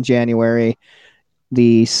weekend in January.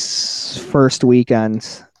 The first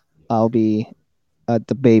weekend, I'll be at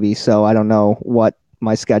the baby, so I don't know what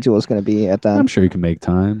my schedule is going to be at then. I'm sure you can make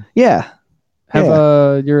time. Yeah.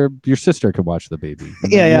 Have your sister could watch the baby.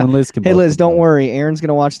 Yeah. You and Liz can Hey, both Liz, don't play. worry. Aaron's going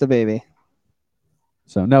to watch the baby.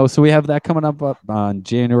 So we have that coming up on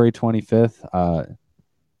January 25th.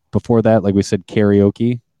 Before that, like we said,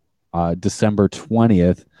 karaoke, December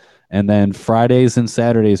 20th, and then Fridays and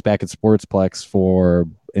Saturdays back at Sportsplex for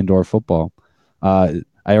indoor football. I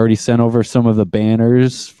already sent over some of the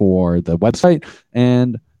banners for the website,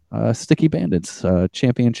 and Sticky Bandits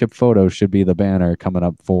championship photo should be the banner coming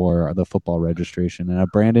up for the football registration.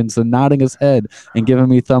 And Brandon's nodding his head and giving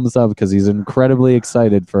me thumbs up because he's incredibly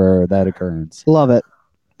excited for that occurrence. Love it.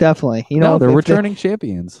 Definitely. They're returning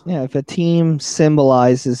champions. Yeah, if a team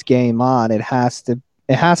symbolizes game on, it has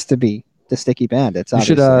to be the Sticky Bandits. You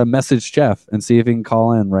should obviously. message Jeff and see if he can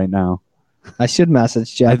call in right now. I should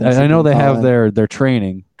message Jeff. I know they have their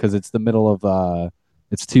training because it's the middle of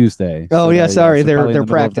it's Tuesday. Oh, yeah, sorry, they're probably in the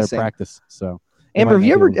middle of their practicing. practice. So Amber,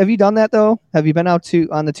 have you done that though? Have you been out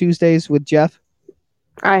on the Tuesdays with Jeff?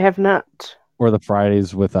 I have not. or the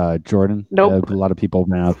Fridays with Jordan? Nope. A lot of people have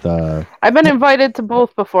been out the. I've been invited to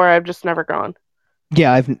both before. I've just never gone.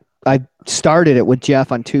 Yeah, I started it with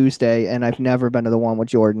Jeff on Tuesday, and I've never been to the one with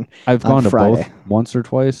Jordan. I've on gone to Friday. both once or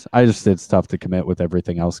twice. It's tough to commit with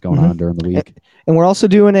everything else going on during the week. And we're also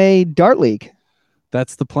doing a dart league.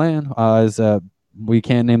 That's the plan. We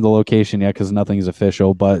can't name the location yet because nothing is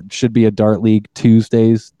official, but should be a dart league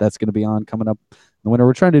Tuesdays. That's going to be on coming up in the winter.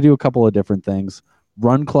 We're trying to do a couple of different things.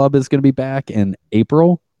 Run Club is going to be back in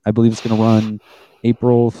April. I believe it's going to run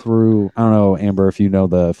April through. I don't know, Amber, if you know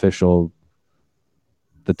the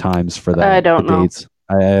times for that. I don't know. Dates.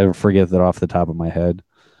 I forget that off the top of my head.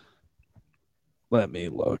 Let me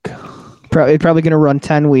look. Probably going to run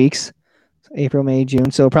 10 weeks. April, May,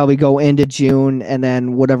 June. So probably go into June, and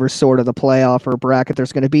then whatever sort of the playoff or bracket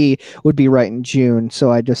there's going to be would be right in June.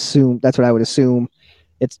 So I'd assume that's what I would assume.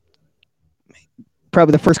 It's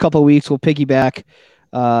probably the first couple of weeks we'll piggyback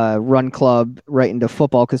Run Club right into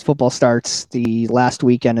football because football starts the last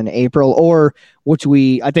weekend in April, or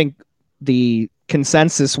I think the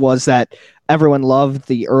consensus was that everyone loved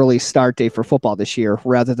the early start date for football this year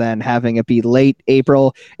rather than having it be late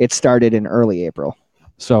April. It started in early April.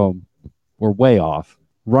 So we're way off.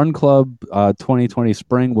 Run Club 2020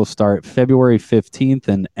 spring will start February 15th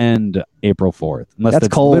and end April 4th. Unless that's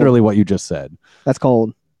cold. Literally what you just said. That's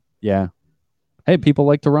cold. Yeah. Hey, people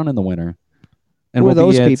like to run in the winter. And Who are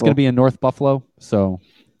those It's people? going to be in North Buffalo. So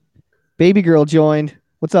Baby girl joined.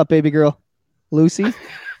 What's up, baby girl? Lucy?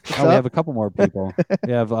 What's we up? have a couple more people.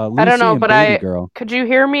 We have Lucy I don't know, and but Baby Girl. Could you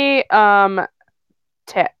hear me tapping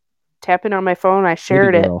on my phone? I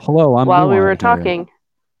shared Baby it Girl. Hello, I'm while we Nuwan were here. talking.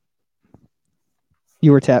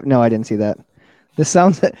 You were tapped. No, I didn't see that. This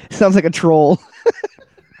sounds like a troll.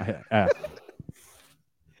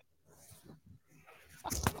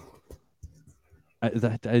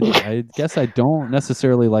 I guess I don't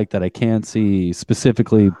necessarily like that I can't see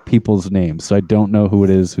specifically people's names, so I don't know who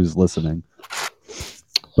it is who's listening.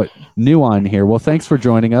 But new on here. Well, thanks for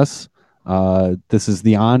joining us. This is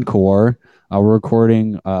the encore. We're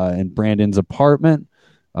recording in Brandon's apartment,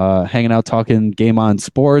 hanging out, talking Game On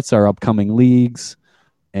Sports, our upcoming leagues,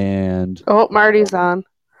 and Marty's on.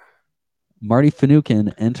 Marty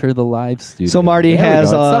Finucane enter the live studio. So Marty There we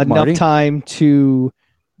has go. What's up, enough Marty? time to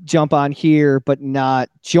jump on here but not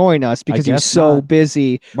join us because he was guess so not.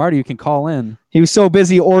 busy. Marty, you can call in. He was so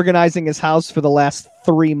busy organizing his house for the last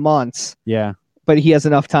 3 months, Yeah. but he has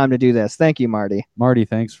enough time to do this. Thank you, Marty. Marty,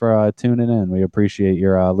 thanks for tuning in. We appreciate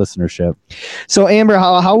your listenership. So Amber,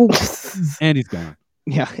 how And he's gone.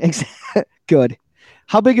 yeah, good.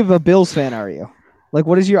 How big of a Bills fan are you? Like,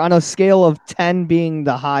 what is your, on a scale of 10 being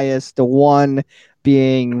the highest to 1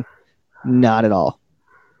 being not at all?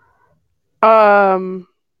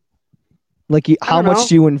 Like, how much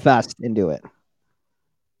do you invest into it?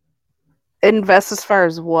 Invest as far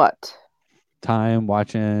as what? Time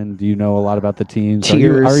watching. Do you know a lot about the teams?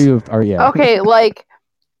 Cheers. Yeah. Okay, like,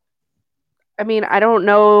 I mean, I don't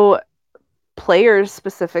know players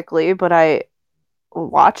specifically, but I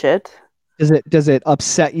watch it. Does it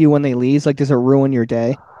upset you when they lose? Like, does it ruin your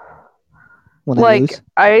day when they Like, lose?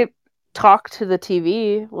 I talk to the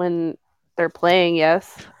TV when they're playing,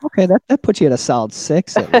 yes. Okay, that puts you at a solid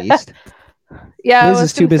 6 at least. Yeah, Liz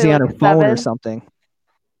is too busy on her phone or something. something.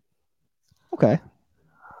 Okay.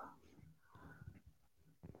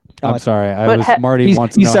 I'm sorry. But Marty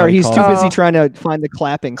wants to know how to He's call too it. busy trying to find the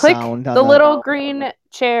clapping Click sound. On the little green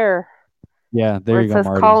chair Yeah, there where you it go, says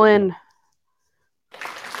Marty. call in.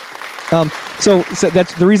 So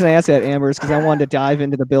that's the reason I asked that, Amber, is because I wanted to dive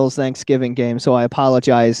into the Bills Thanksgiving game. So I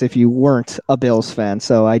apologize if you weren't a Bills fan.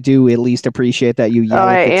 So I do at least appreciate that you yell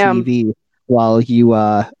at the TV while you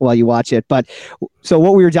watch it. But so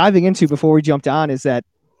what we were diving into before we jumped on is that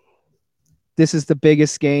this is the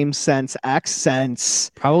biggest game since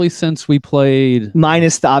probably since we played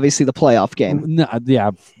minus obviously the playoff game. No,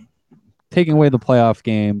 yeah, taking away the playoff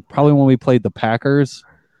game, probably when we played the Packers.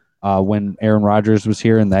 When Aaron Rodgers was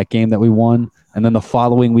here in that game that we won, and then the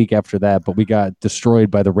following week after that, but we got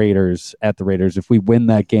destroyed by the Raiders at the Raiders. If we win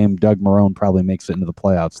that game, Doug Marrone probably makes it into the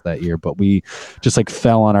playoffs that year, but we just like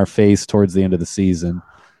fell on our face towards the end of the season.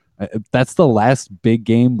 That's the last big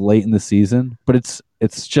game late in the season, but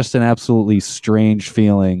it's just an absolutely strange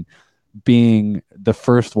feeling being the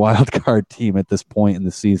first wild card team at this point in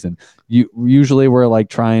the season. Usually we're like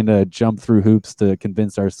trying to jump through hoops to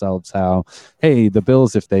convince ourselves how, hey, the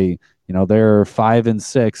Bills, if they, they're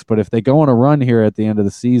 5-6, but if they go on a run here at the end of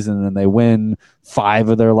the season and they win 5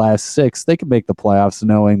 of their last 6, they can make the playoffs,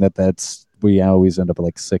 knowing that we always end up at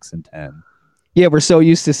like 6-10. Yeah, we're so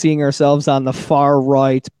used to seeing ourselves on the far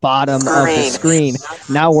right bottom of the screen.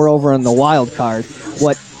 Now we're over on the wild card.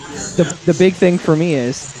 What the big thing for me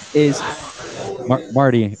is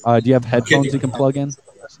Marty, do you have headphones you can plug in?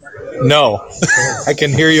 No. I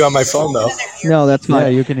can hear you on my phone, though. No, that's fine. Yeah,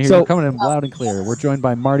 you can hear you coming in loud and clear. We're joined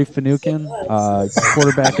by Marty Finucane,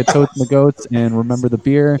 quarterback at Totes and the Goats, and Remember the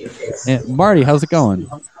Beer. And Marty, how's it going?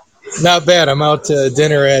 Not bad. I'm out to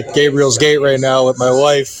dinner at Gabriel's Gate right now with my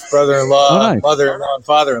wife, brother-in-law, mother-in-law, and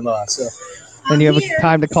father-in-law. So. And you have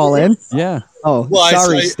time to call in? Yeah. Oh, well,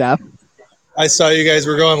 sorry, Steph. I saw you guys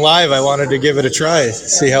were going live. I wanted to give it a try,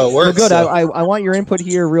 see how it works. Well, good. So. I want your input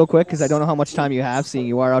here real quick because I don't know how much time you have, seeing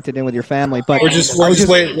you are out to dinner with your family. But we're just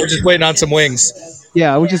waiting on some wings.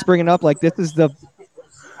 Yeah, I was just bringing up, like, this is the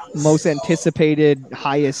most anticipated,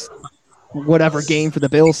 highest whatever game for the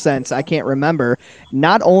Bills since I can't remember.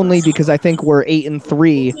 Not only because I think we're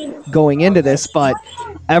 8-3 going into this, but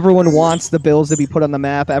everyone wants the Bills to be put on the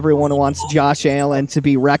map. Everyone wants Josh Allen to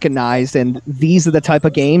be recognized, and these are the type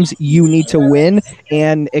of games you need to win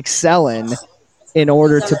and excel in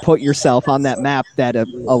order to put yourself on that map that a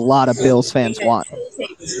lot of Bills fans want.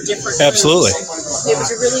 Absolutely. It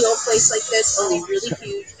was a really old place like this, only really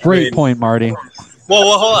huge. Great point, Marty.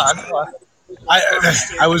 Well, hold on.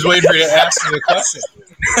 I was waiting for you to ask me the question.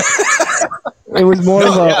 It was more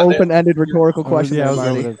of an open-ended rhetorical question. Yeah,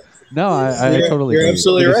 Marty. No, I totally You're agree.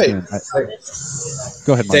 absolutely right.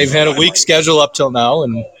 Go ahead, Marty. They've had a weak schedule up till now,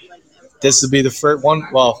 and this would be the first one,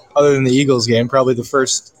 well, other than the Eagles game, probably the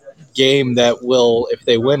first game that will, if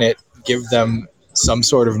they win it, give them some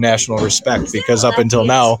sort of national respect, because up until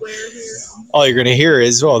now, all you're going to hear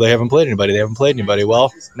is, oh, they haven't played anybody.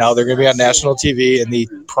 Well, now they're going to be on national TV in the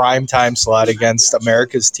prime time slot against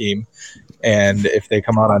America's team. And if they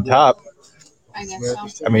come out on top,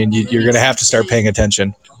 I mean, you're going to have to start paying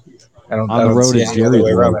attention. I don't the road see is any other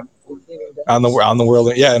way around it. on the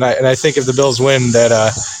world. Yeah, and I think if the Bills win,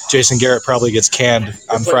 that Jason Garrett probably gets canned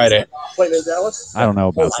on Friday. I don't know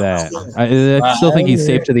about that. I still think he's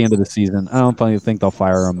safe to the end of the season. I don't think they'll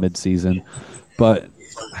fire him mid-season. But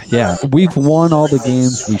yeah, we've won all the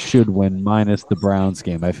games we should win, minus the Browns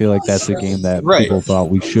game. I feel like that's a game that people thought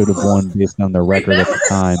we should have won based on their record at the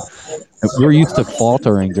time. We're used to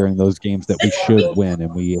faltering during those games that we should win,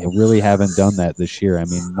 and we really haven't done that this year. I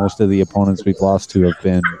mean, most of the opponents we've lost to have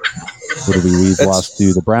been, we've lost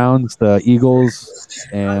to the Browns, the Eagles,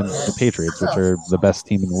 and the Patriots, which are the best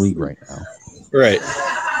team in the league right now. Right.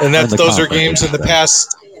 And those are games in the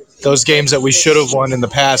past. Those games that we should have won in the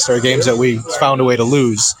past are games that we found a way to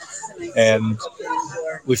lose. And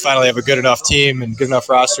we finally have a good enough team and good enough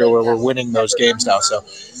roster where we're winning those games now. So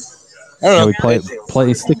I don't know. Yeah, we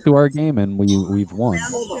play stick to our game, and we've won.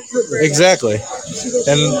 Exactly.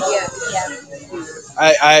 And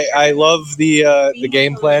I love the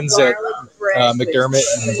game plans that McDermott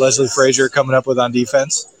and Leslie Frazier are coming up with on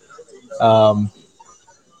defense.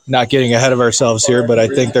 Not getting ahead of ourselves here, but I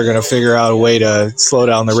think they're going to figure out a way to slow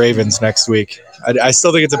down the Ravens next week. I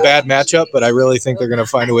still think it's a bad matchup, but I really think they're going to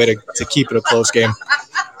find a way to keep it a close game.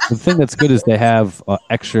 The thing that's good is they have an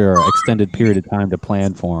extra extended period of time to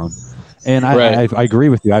plan for them. And I agree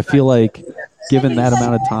with you. I feel like given that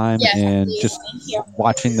amount of time and just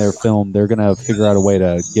watching their film, they're going to figure out a way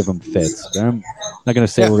to give them fits. I'm not going to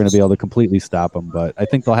say we're going to be able to completely stop them, but I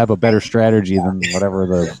think they'll have a better strategy than whatever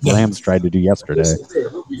the Rams tried to do yesterday.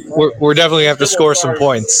 We're definitely going to have to score some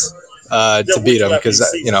points to beat them because,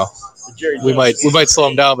 we might slow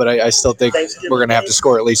them down, but I still think we're going to have to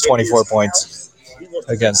score at least 24 points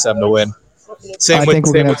against them to win. I think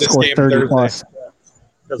we're going to have to score 30 plus.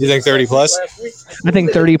 You think 30 plus? I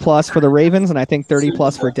think 30 plus for the Ravens, and I think 30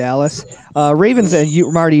 plus for Dallas. Ravens, and you,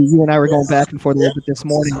 Marty, you and I were going back and forth a little bit this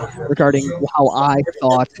morning regarding how I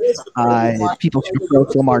thought people should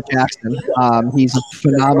approach Lamar Jackson. He's a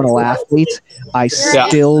phenomenal athlete. I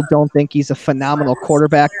still don't think he's a phenomenal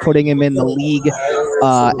quarterback. Putting him in the league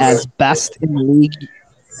as best in the league,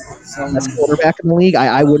 best quarterback in the league,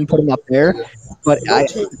 I wouldn't put him up there. But I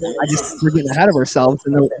just, we're getting ahead of ourselves.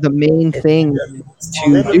 And the main thing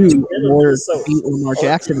to do in order to beat Lamar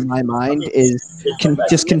Jackson, in my mind, is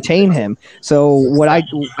just contain him. So what I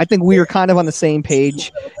think we are kind of on the same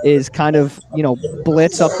page is kind of,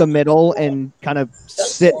 blitz up the middle and kind of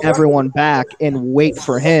sit everyone back and wait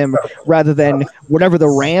for him rather than whatever the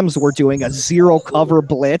Rams were doing, a zero cover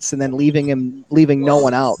blitz and then leaving no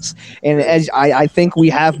one else. And as I think we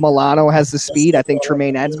have Milano has the speed. I think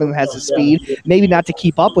Tremaine Edmonds has the speed. Maybe not to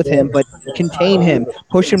keep up with him, but contain him,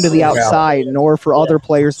 push him to the outside in order for other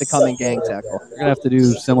players to come and gang tackle. We're going to have to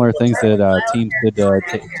do similar things that teams did to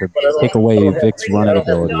take away Vic's running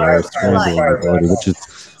ability or scrambling ability, which is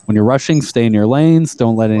when you're rushing, stay in your lanes.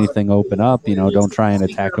 Don't let anything open up. Don't try and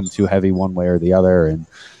attack them too heavy one way or the other. And,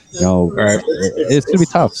 it's going to be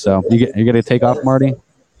tough. So you got to take off, Marty?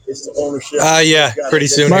 Yeah, pretty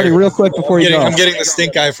soon. Marty, here. real quick before you go. I'm getting the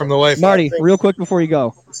stink eye from the wife. Marty, real quick before you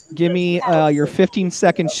go. Give me your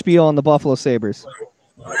 15-second spiel on the Buffalo Sabres.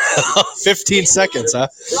 15 seconds, huh?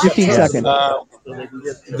 15 seconds.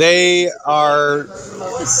 They are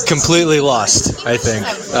completely lost, I think,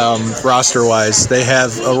 roster-wise. They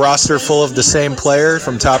have a roster full of the same player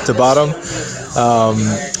from top to bottom.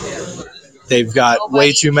 They've got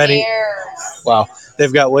way too many. Wow.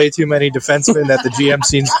 They've got way too many defensemen that the GM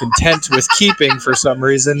seems content with keeping for some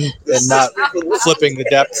reason and not flipping the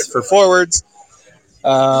depth for forwards.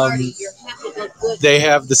 They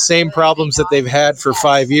have the same problems that they've had for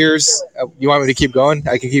 5 years. You want me to keep going?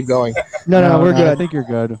 I can keep going. No, we're good. I think you're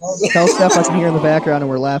good. Tell Steph I can hear in the background and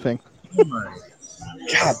we're laughing.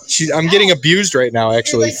 God, I'm getting abused right now,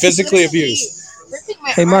 actually. Physically abused.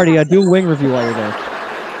 Hey, Marty, do a wing review while you're there.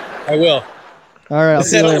 I will. All right, I'll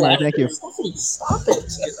see you later, Marty. Thank you. Stop it.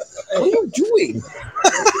 What are you doing?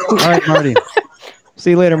 All right, Marty. See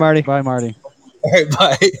you later, Marty. Bye, Marty. All right,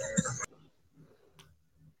 bye.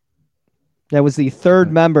 That was the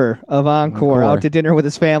third member of Encore out to dinner with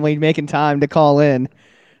his family, making time to call in.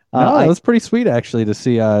 It was pretty sweet, actually, to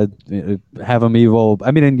see have him evil.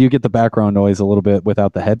 I mean, and you get the background noise a little bit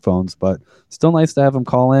without the headphones, but still nice to have him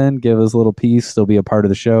call in, give his little piece, still be a part of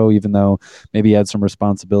the show, even though maybe he had some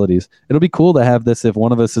responsibilities. It'll be cool to have this if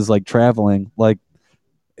one of us is like traveling. Like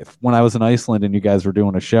if when I was in Iceland and you guys were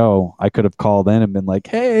doing a show, I could have called in and been like,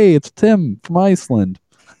 "Hey, it's Tim from Iceland."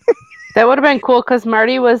 That would have been cool because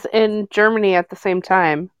Marty was in Germany at the same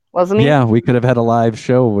time, wasn't he? Yeah, we could have had a live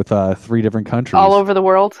show with 3 different countries. All over the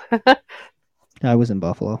world. I was in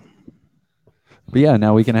Buffalo. But yeah,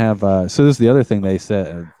 now we can have. So this is the other thing they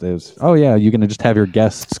said. There's, oh yeah, you can just have your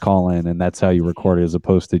guests call in, and that's how you record it, as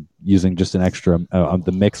opposed to using just an extra of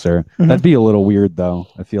the mixer. Mhm. That'd be a little weird, though.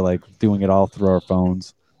 I feel like doing it all through our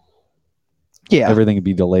phones. Yeah. Everything would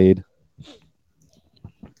be delayed.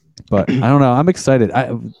 But I don't know. I'm excited.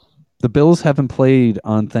 The Bills haven't played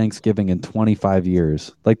on Thanksgiving in 25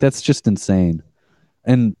 years. Like, that's just insane.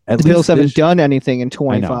 And at The least Bills haven't done anything in I know.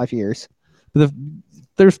 25 years.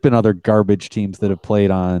 There's been other garbage teams that have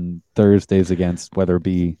played on Thursdays against, whether it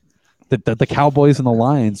be the Cowboys and the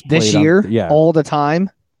Lions This played year, on, yeah, all the time,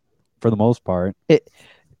 for the most part.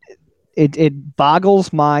 it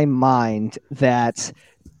boggles my mind that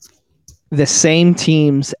the same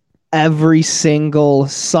teams every single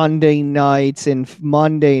Sunday night and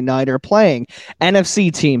Monday night are playing.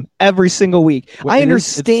 NFC team every single week. Well, I it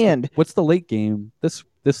is- understand. what's the late game this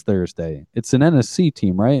Thursday? It's an NFC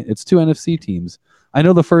team, right? It's two NFC teams. I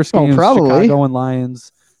know the first Oh, game is probably. Chicago and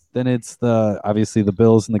Lions. Then it's obviously the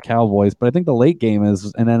Bills and the Cowboys. But I think the late game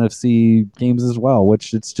is an NFC games as well,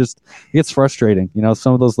 which it gets frustrating. You know,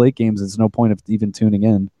 some of those late games, it's no point of even tuning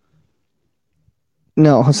in.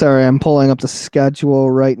 No, sorry, I'm pulling up the schedule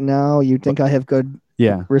right now. You'd think I have good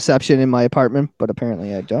Yeah. reception in my apartment, but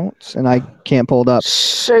apparently I don't, and I can't pull it up.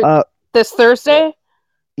 This Thursday,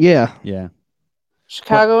 Yeah. Yeah.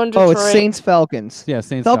 Chicago and Oh, Detroit. it's Saints Falcons. Yeah.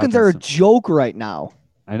 Saints Falcons are a Falcons. joke right now.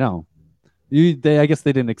 I know. I guess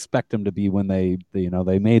they didn't expect them to be when they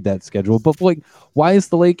made that schedule. But like, why does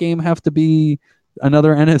the late game have to be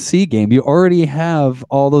another NFC game? You already have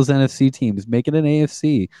all those NFC teams. Make it an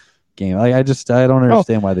AFC game. Like, I don't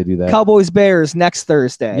understand why they do that. Cowboys Bears next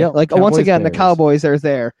Thursday. Yeah, once Cowboys, again, the Bears. Cowboys are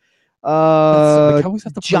there. The Cowboys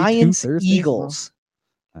have to play two Giants Thursdays, Eagles.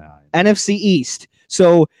 bro? NFC East.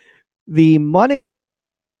 So the Monday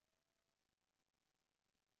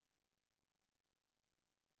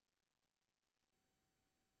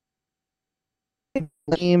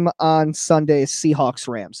game on Sunday is Seahawks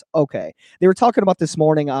Rams. Okay. They were talking about this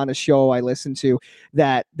morning on a show I listened to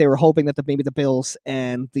that they were hoping that maybe the Bills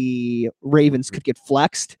and the Ravens could get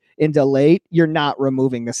flexed into late. You're not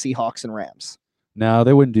removing the Seahawks and Rams. No,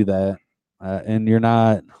 they wouldn't do that. And you're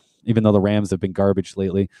not, even though the Rams have been garbage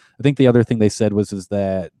lately. I think the other thing they said is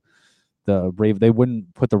that they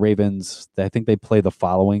wouldn't put the Ravens. I think they play the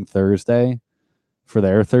following Thursday for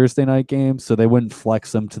their Thursday night game, so they wouldn't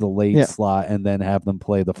flex them to the late slot and then have them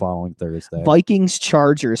play the following Thursday. Vikings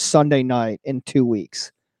Chargers Sunday night in 2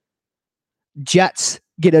 weeks. Jets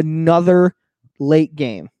get another late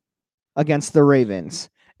game against the Ravens.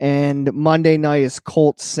 And Monday night is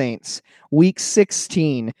Colts Saints. Week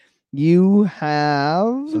 16, you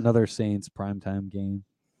have Another Saints primetime game.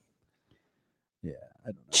 Yeah, I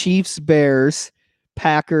don't know. Chiefs Bears,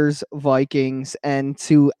 Packers Vikings, and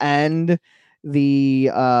to end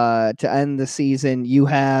the season, you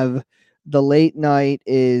have the late night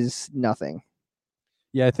is nothing.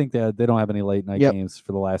 Yeah, I think that they don't have any late night games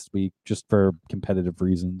for the last week, just for competitive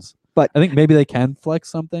reasons. But I think maybe they can flex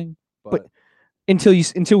something. But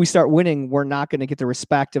until we start winning, we're not going to get the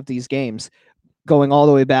respect of these games. Going all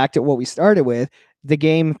the way back to what we started with, the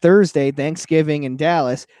game Thursday, Thanksgiving in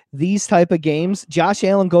Dallas, these type of games, Josh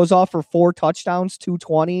Allen goes off for 4 touchdowns,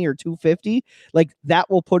 220 or 250. Like, that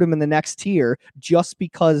will put him in the next tier just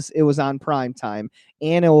because it was on prime time.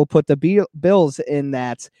 And it will put the Bills in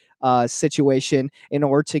that situation in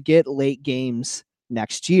order to get late games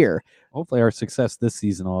next year. Hopefully our success this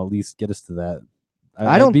season will at least get us to that.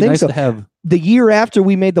 I don't think so. To have, the year after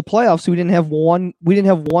we made the playoffs, we didn't have one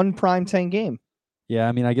prime time game. Yeah,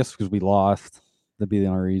 I mean, I guess because we lost. That'd be the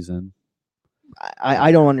only reason.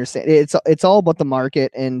 I don't understand. It's all about the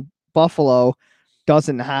market, and Buffalo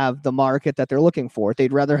doesn't have the market that they're looking for.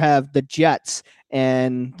 They'd rather have the Jets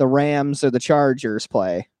and the Rams or the Chargers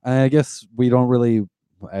play. I guess we don't really.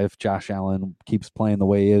 If Josh Allen keeps playing the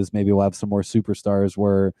way he is, maybe we'll have some more superstars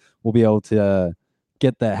where we'll be able to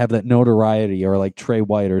have that notoriety, or like Trey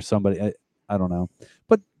White or somebody. I don't know,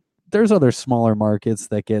 but there's other smaller markets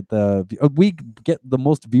that we get the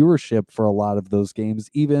most viewership for a lot of those games,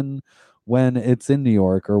 even when it's in New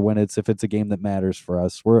York, or if it's a game that matters for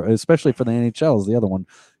us. We're especially for the NHL is the other one.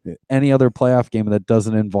 Any other playoff game that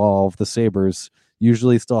doesn't involve the Sabres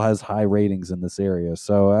usually still has high ratings in this area.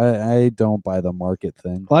 So I don't buy the market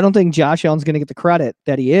thing. Well, I don't think Josh Allen's going to get the credit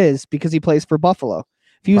that he is because he plays for Buffalo.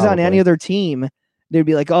 If he was on any other team, they'd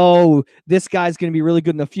be like, oh, this guy's going to be really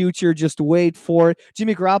good in the future. Just wait for it.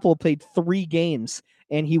 Jimmy Garoppolo played 3 games,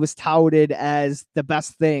 and he was touted as the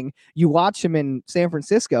best thing. You watch him in San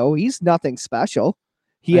Francisco, he's nothing special.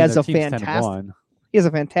 He has a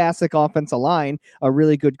fantastic offensive line, a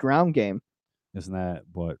really good ground game. Isn't that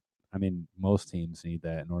what I mean, most teams need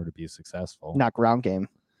that in order to be successful. Not ground game.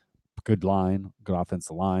 Good line, good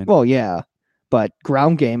offensive line. Well, yeah, but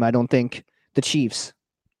ground game, I don't think the Chiefs,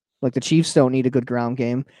 like the Chiefs, don't need a good ground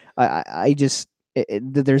game. I just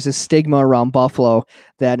there's a stigma around Buffalo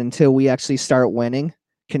that until we actually start winning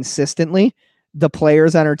consistently, the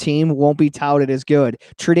players on our team won't be touted as good.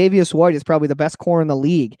 Tre'Davious White is probably the best corner in the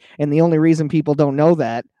league, and the only reason people don't know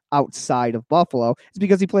that outside of Buffalo is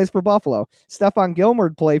because he plays for Buffalo. Stephon Gilmore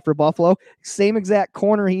played for Buffalo, same exact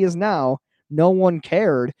corner he is now. No one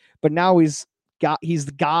cared, but now he's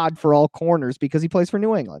the god for all corners because he plays for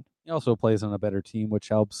New England. He also plays on a better team, which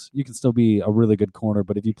helps. You can still be a really good corner,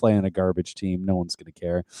 but if you play on a garbage team, no one's going to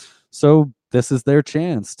care. So this is their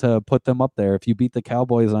chance to put them up there. If you beat the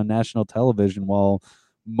Cowboys on national television, well,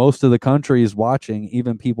 most of the country is watching.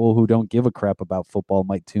 Even people who don't give a crap about football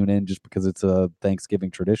might tune in just because it's a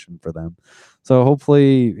Thanksgiving tradition for them. So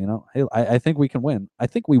hopefully, hey, I think we can win. I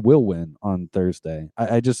think we will win on Thursday.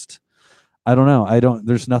 I don't know.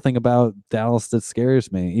 There's nothing about Dallas that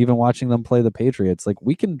scares me. Even watching them play the Patriots, like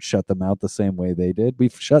we can shut them out the same way they did.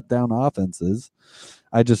 We've shut down offenses.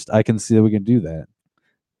 I can see that we can do that.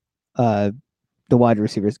 The wide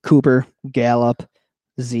receivers, Cooper, Gallup,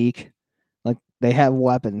 Zeke, like they have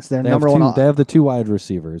weapons. They're number one. They have the 2 wide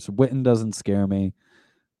receivers. Witten doesn't scare me.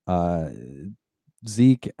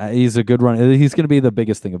 Zeke, he's a good runner. He's going to be the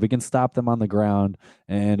biggest thing. If we can stop them on the ground,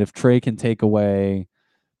 and if Trey can take away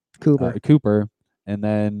Cooper, and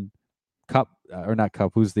then Cup or not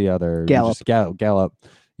Cup. Who's the other? Gallup. Gallup.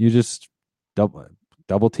 You just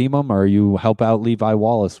double team them, or you help out Levi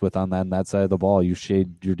Wallace on that side of the ball. You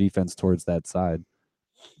shade your defense towards that side.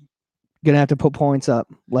 Gonna have to put points up.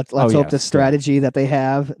 Let's hope the strategy that they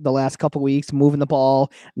have the last couple weeks, moving the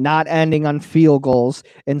ball, not ending on field goals,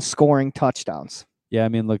 and scoring touchdowns. Yeah, I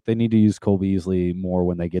mean, look, they need to use Cole Beasley more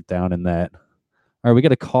when they get down in that. All right, we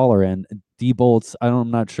got a caller in. D-Bolts.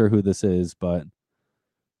 I'm not sure who this is, but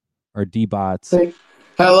or D-Bots. Hey.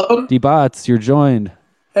 Hello? D-Bots, you're joined.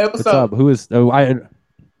 Hey, what's up? Who is...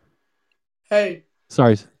 Hey.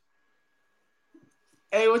 Sorry.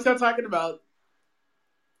 Hey, what y'all talking about?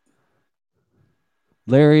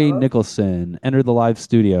 Larry Nicholson entered the live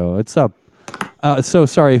studio. What's up? So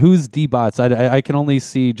sorry, who's D-Bots? I can only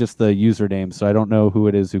see just the username, so I don't know who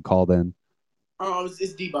it is who called in. Oh,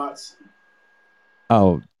 it's D-Bots.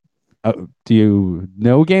 Oh, do you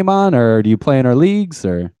know Game On, or do you play in our leagues,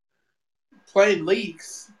 or playing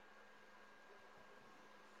leagues?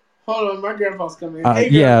 Hold on, my grandpa's coming.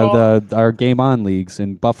 Hey, our Game On leagues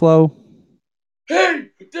in Buffalo. Hey,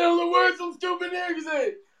 Dylan, where's some stupid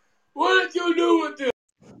exit? What did you do with this?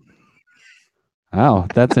 Oh,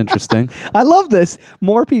 that's interesting. I love this.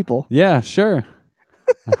 More people. Yeah, sure.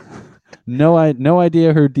 No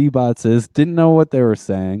idea who D-Bots is. Didn't know what they were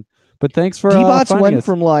saying. But thanks for D-Bots went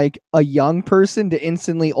from like a young person to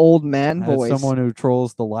instantly old man voice. Someone who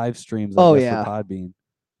trolls the live streams. For Podbean.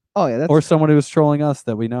 Oh yeah, or someone who was trolling us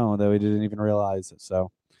that we know that we didn't even realize it. So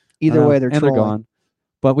either way, they're trolling. They're gone.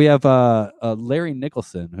 But we have Larry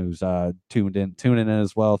Nicholson who's tuning in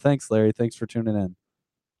as well. Thanks, Larry. Thanks for tuning in.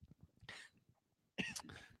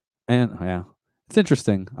 And yeah, it's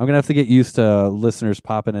interesting. I'm gonna have to get used to listeners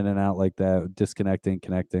popping in and out like that, disconnecting,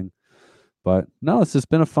 connecting. But no, it's just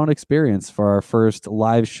been a fun experience for our first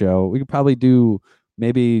live show. We could probably do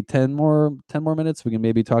maybe 10 more minutes. We can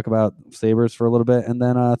maybe talk about Sabres for a little bit, and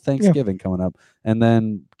then Thanksgiving coming up, and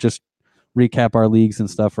then just recap our leagues and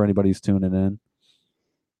stuff for anybody who's tuning in.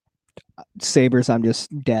 Sabres, I'm just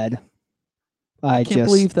dead. I can't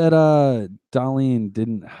believe that Dahlin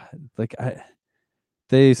didn't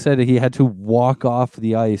they said he had to walk off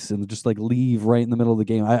the ice and just leave right in the middle of the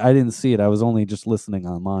game. I didn't see it. I was only just listening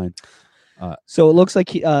online. So it looks like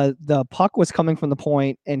the puck was coming from the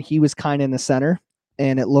point, and he was kind of in the center,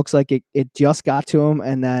 and it looks like it just got to him,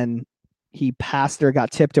 and then he passed or got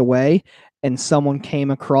tipped away, and someone came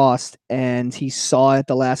across, and he saw it at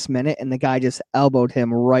the last minute, and the guy just elbowed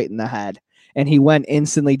him right in the head, and he went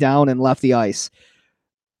instantly down and left the ice.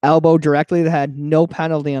 Elbow directly to the head, no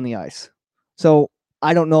penalty on the ice. So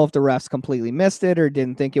I don't know if the refs completely missed it or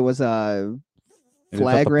didn't think it was a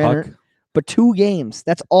flagrant. But 2 games,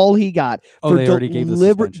 that's all he got. Oh, they already gave the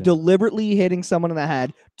suspension. Deliberately hitting someone in the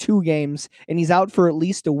head, 2 games, and he's out for at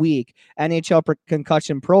least a week. NHL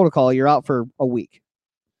concussion protocol, you're out for a week.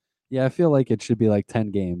 Yeah, I feel like it should be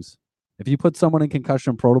 10 games. If you put someone in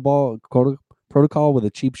concussion protocol with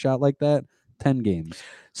a cheap shot like that, 10 games.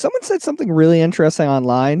 Someone said something really interesting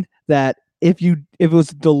online that if it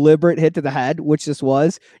was a deliberate hit to the head, which this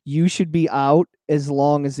was, you should be out as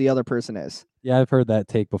long as the other person is. Yeah, I've heard that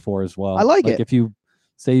take before as well. I like it. If you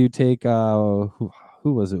say you take who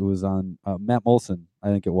who was it? Who was on Matt Molson? I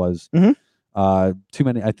think it was. Mhm. Too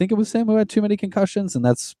many. I think it was him who had too many concussions, and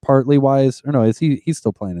that's partly why. Or no, he's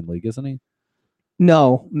still playing in league, isn't he?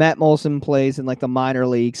 No, Matt Molson plays in like the minor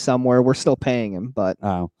league somewhere. We're still paying him, but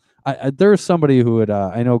Oh, there's somebody who had.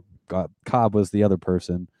 I know Cobb was the other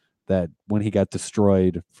person that when he got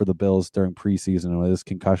destroyed for the Bills during preseason with his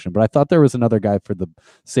concussion. But I thought there was another guy for the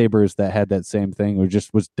Sabres that had that same thing, who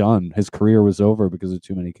just was done. His career was over because of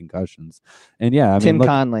too many concussions. And yeah, I mean, Tim look,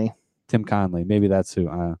 Conley. Tim Conley, maybe that's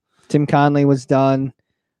who. Tim Conley was done.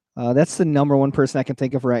 That's the number one person I can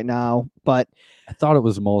think of right now. But I thought it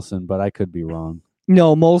was Molson, but I could be wrong.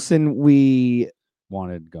 no, Molson, we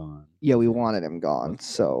Wanted gone. wanted him gone.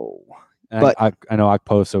 So, And but I know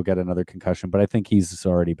Okposo got another concussion, but I think he's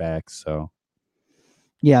already back. So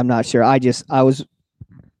yeah, I'm not sure. I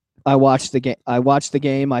watched the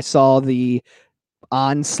game. I saw the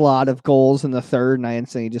onslaught of goals in the third, and I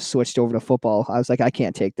instantly just switched over to football. I was like, I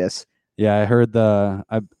can't take this. yeah, I heard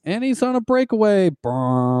and he's on a breakaway.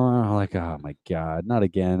 I'm like, oh my god, not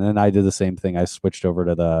again! And I did the same thing. I switched over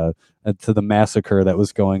to the massacre that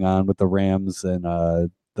was going on with the Rams and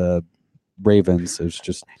the Ravens. It was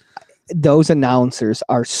just Those announcers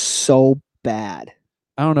are so bad.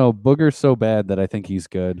 I don't know. Booger's so bad that I think he's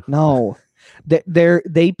good. No,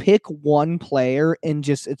 they pick one player and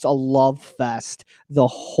just it's a love fest the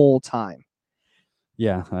whole time.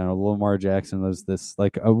 Yeah, I know. Lamar Jackson was this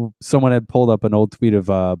like someone had pulled up an old tweet of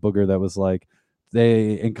Booger that was like,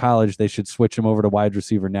 in college they should switch him over to wide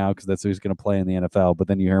receiver now because that's who he's going to play in the NFL. But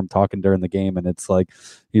then you hear him talking during the game, and it's like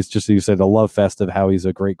you said a love fest of how he's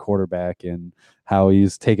a great quarterback and how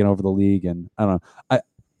he's taken over the league. And I don't know.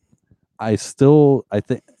 I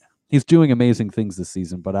think he's doing amazing things this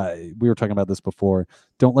season. But we were talking about this before.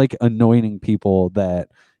 Don't like anointing people that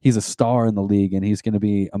he's a star in the league and he's going to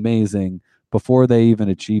be amazing before they even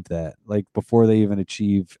achieve that. Like before they even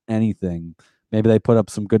achieve anything. Maybe they put up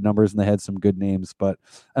some good numbers and they had some good names, but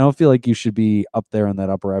I don't feel like you should be up there in that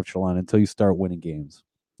upper echelon until you start winning games,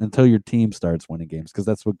 until your team starts winning games, because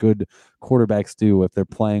that's what good quarterbacks do. If they're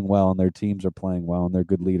playing well and their teams are playing well and they're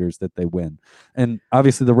good leaders, that they win. And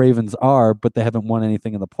obviously the Ravens are, but they haven't won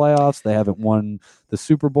anything in the playoffs. They haven't won the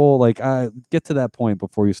Super Bowl. Like, get to that point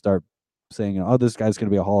before you start saying, oh, this guy's going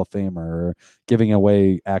to be a Hall of Famer, or giving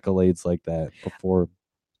away accolades like that before.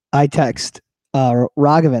 I text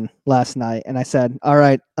Raghavan last night and I said, all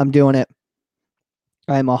right, I'm doing it.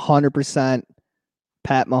 I'm 100%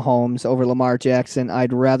 Pat Mahomes over Lamar Jackson.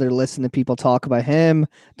 I'd rather listen to people talk about him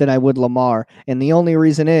than I would Lamar. And the only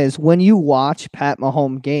reason is when you watch Pat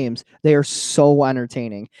Mahomes games, they are so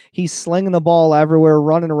entertaining. He's slinging the ball everywhere,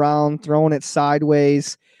 running around, throwing it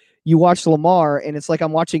sideways. You watch Lamar and it's like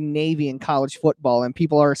I'm watching Navy in college football and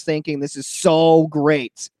people are thinking this is so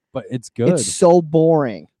great. But it's good. It's so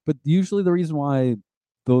boring. But usually the reason why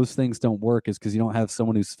those things don't work is because you don't have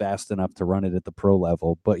someone who's fast enough to run it at the pro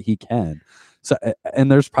level, but he can. So,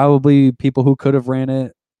 and there's probably people who could have ran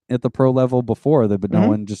it at the pro level before that, but no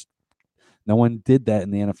one did that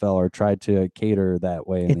in the NFL or tried to cater that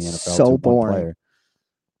way in the NFL. So to boring. one player.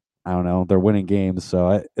 I don't know. They're winning games.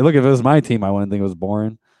 So look, if it was my team, I wouldn't think it was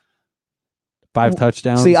boring. 5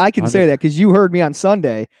 touchdowns. See, I can say that because you heard me on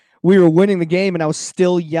Sunday. We were winning the game and I was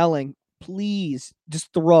still yelling, please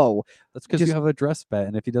just throw. That's because you have a dress bet.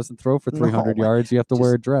 And if he doesn't throw for 300 yards, you have to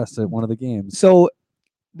wear a dress at one of the games. So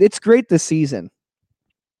it's great this season.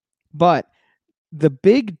 But the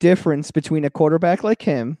big difference between a quarterback like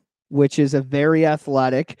him, which is a very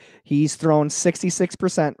athletic, he's thrown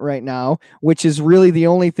 66% right now, which is really the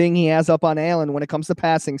only thing he has up on Allen when it comes to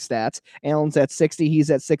passing stats. Allen's at 60, he's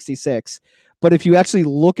at 66. But if you actually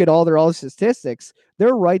look at all their statistics,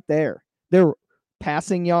 they're right there. They're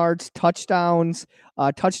passing yards, touchdowns.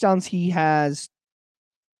 Touchdowns, he has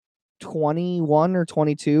 21 or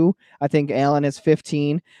 22. I think Allen has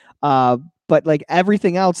 15. But like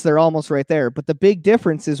everything else, they're almost right there. But the big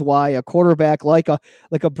difference is why a quarterback like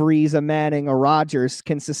a Breeze, a Manning, a Rodgers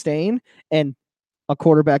can sustain, and a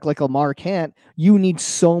quarterback like Lamar can't. You need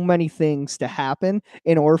so many things to happen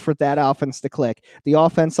in order for that offense to click. The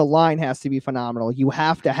offensive line has to be phenomenal. You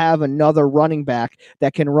have to have another running back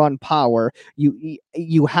that can run power. You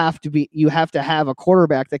have to have a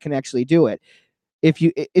quarterback that can actually do it. If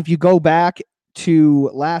you go back to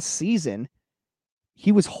last season,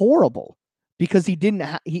 he was horrible because he didn't.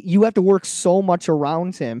 You have to work so much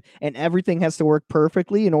around him, and everything has to work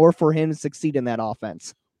perfectly in order for him to succeed in that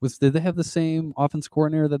offense. Did they have the same offense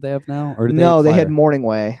coordinator that they have now, or they had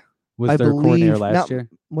Morningway. Was their coordinator last year?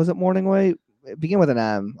 Was it Morningway? It began with an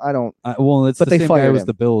M. I don't. Well, it's but the they same guy fired was him.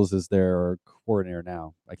 the Bills as their coordinator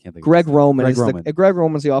now? I can't think. Greg of his name. Roman Greg is Roman. Greg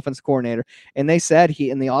Roman's the offensive coordinator, and they said he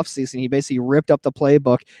in the offseason he basically ripped up the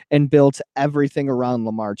playbook and built everything around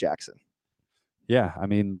Lamar Jackson, Yeah, I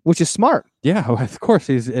mean, which is smart. yeah, of course.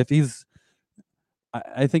 I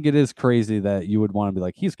think it is crazy that you would want to be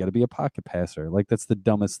like, he's got to be a pocket passer. Like that's the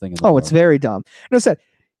dumbest thing in the Oh, world. it's very dumb. No, I said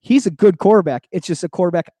he's a good quarterback. It's just a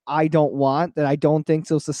quarterback I don't want, that I don't think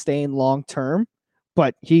will sustain long term.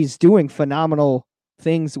 But he's doing phenomenal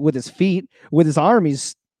things with his feet, with his arm.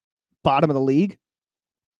 He's bottom of the league.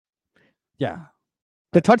 Yeah,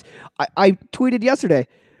 The touch. I tweeted yesterday.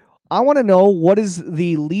 I want to know what is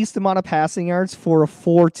the least amount of passing yards for a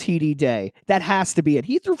 4 TD day. That has to be it.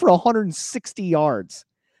 He threw for 160 yards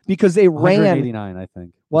because they ran 189, I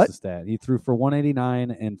think. What? Was the stat? He threw for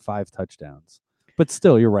 189 and 5 touchdowns. But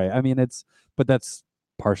still, you're right. I mean, but that's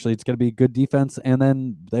partially it's going to be good defense, and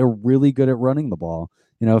then they're really good at running the ball.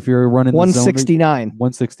 You know, if you're running the zone, 169.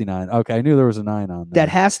 169. Okay, I knew there was a 9 on there. That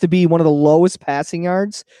has to be one of the lowest passing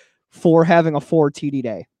yards for having a 4 TD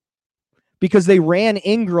day. Because they ran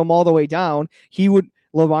Ingram all the way down.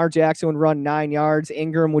 Lamar Jackson would run 9 yards.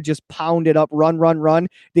 Ingram would just pound it up, run.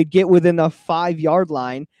 They'd get within the 5-yard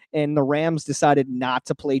line, and the Rams decided not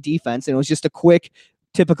to play defense. And it was just a quick,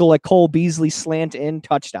 typical like Cole Beasley slant in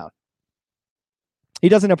touchdown. He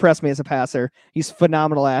doesn't impress me as a passer. He's a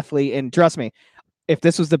phenomenal athlete. And trust me, if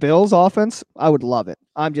this was the Bills offense, I would love it.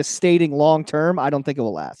 I'm just stating long term, I don't think it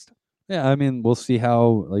will last. Yeah, I mean, we'll see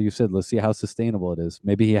how, like you said, let's see how sustainable it is.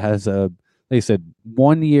 Maybe he has they said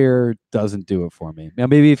 1 year doesn't do it for me. Now,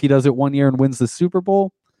 maybe if he does it 1 year and wins the Super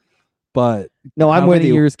Bowl, but No, I'm how with many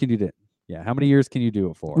you. years can you do? Yeah, how many years can you do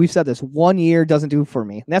it for? We've said this. 1 year doesn't do it for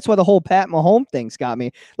me. And that's why the whole Pat Mahomes thing's got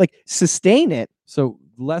me. Like, sustain it. So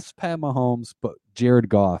less Pat Mahomes, but Jared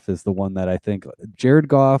Goff is the one that I think Jared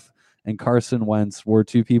Goff and Carson Wentz were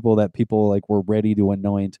two people that people like were ready to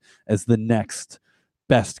anoint as the next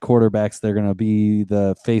best quarterbacks. They're going to be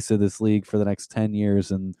the face of this league for the next 10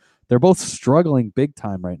 years. And they're both struggling big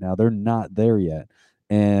time right now. They're not there yet.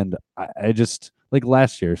 And I just, like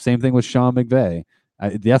last year, same thing with Sean McVay.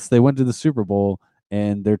 Yes, they went to the Super Bowl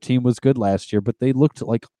and their team was good last year, but they looked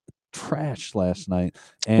like trash last night.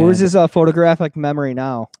 And Where's his photographic memory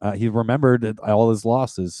now? he remembered all his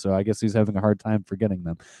losses, so I guess he's having a hard time forgetting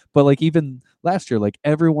them. But like even last year, like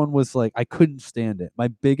everyone was like, I couldn't stand it. My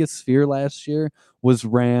biggest fear last year was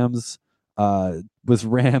Rams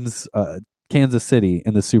Kansas City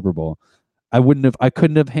in the Super Bowl. I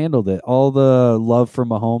couldn't have handled it. All the love for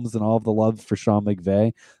Mahomes and all of the love for Sean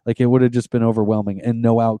McVay, like it would have just been overwhelming, and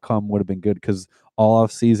no outcome would have been good because all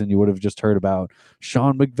off season you would have just heard about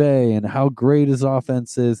Sean McVay and how great his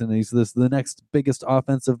offense is, and he's the next biggest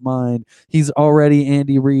offensive mind. He's already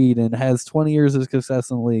Andy Reid and has 20 years of success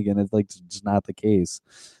in the league, and it's like just not the case.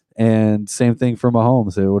 And same thing for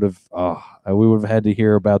Mahomes. It would have we would have had to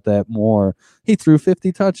hear about that more. He threw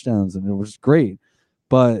 50 touchdowns and it was great,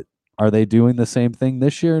 but are they doing the same thing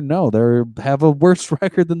this year? No, they have a worse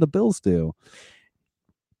record than the Bills do.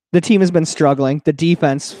 The team has been struggling. The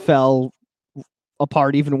defense fell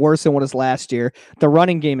apart even worse than what was last year. The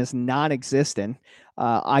running game is non-existent.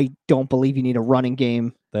 I don't believe you need a running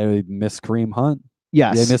game. They miss Kareem Hunt.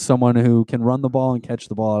 Yes. They miss someone who can run the ball and catch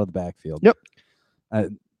the ball out of the backfield. Yep.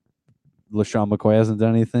 LaShawn McCoy hasn't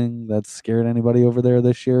done anything that's scared anybody over there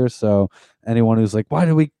this year. So anyone who's like, why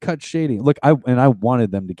did we cut Shady? Look, I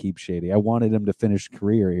wanted them to keep Shady. I wanted him to finish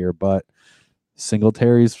career here, but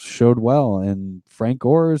Singletary's showed well, and Frank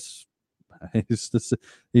Gore's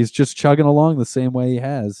he's just chugging along the same way he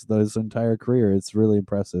has his entire career. It's really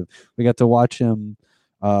impressive. We got to watch him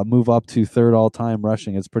move up to third all-time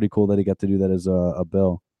rushing. It's pretty cool that he got to do that as a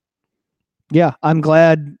Bill. Yeah, I'm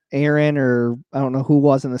glad Aaron, or I don't know who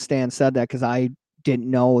was in the stand, said that, because I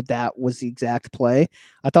didn't know that was the exact play.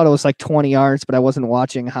 I thought it was like 20 yards, but I wasn't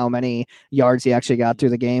watching how many yards he actually got through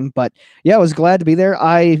the game. But yeah, I was glad to be there.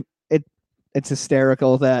 It's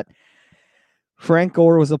hysterical that Frank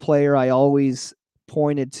Gore was a player I always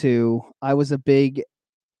pointed to. I was a big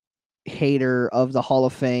hater of the Hall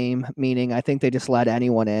of Fame, meaning I think they just let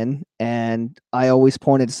anyone in. And I always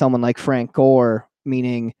pointed to someone like Frank Gore,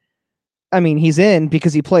 meaning, I mean, he's in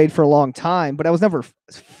because he played for a long time, but I was never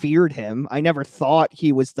feared him. I never thought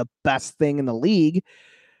he was the best thing in the league.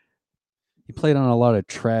 He played on a lot of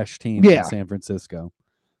trash teams in San Francisco.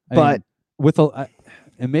 But with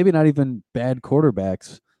and maybe not even bad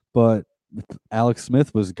quarterbacks, but Alex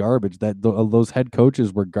Smith was garbage. Those head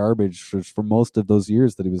coaches were garbage for most of those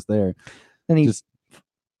years that he was there. And he just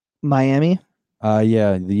Miami?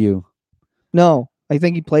 Yeah, the U. No, I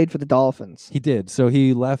think he played for the Dolphins. He did. So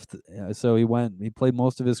he left. So he played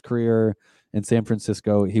most of his career in San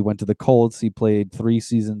Francisco. He went to the Colts. He played 3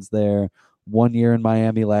 seasons there. 1 year in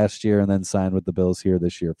Miami last year, and then signed with the Bills here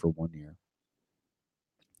this year for 1 year.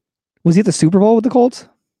 Was he at the Super Bowl with the Colts?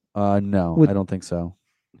 No, With- I don't think so.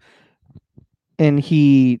 And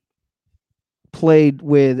he played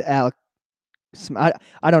with Alex.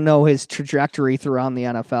 I don't know his trajectory throughout the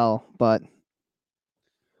NFL, but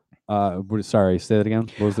Sorry, say that again.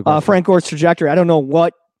 What was the question? Frank Gore's trajectory. I don't know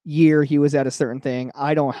what year he was at a certain thing.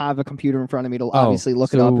 I don't have a computer in front of me to obviously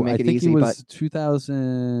look it up and make it easy. He But was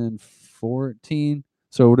 2014,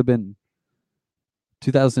 so it would have been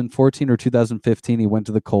 2014 or 2015. He went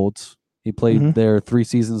to the Colts. He played Mhm. there 3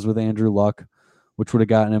 seasons with Andrew Luck, which would have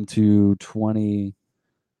gotten him to 20.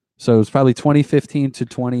 So it was probably 2015 to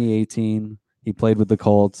 2018. He played with the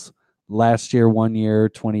Colts. Last year, 1 year,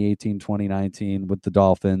 2018, 2019 with the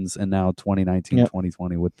Dolphins, and now 2019, Yep.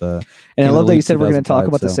 2020 with the. And I came in love the that you league said we're going to talk 2005,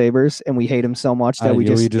 about the so- Sabres, and we hate him so much that I- we we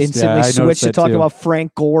just just- yeah, instantly I noticed switched to that talking too. about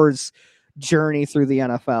Frank Gore's journey through the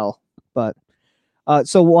NFL. But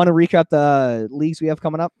so want to recap the leagues we have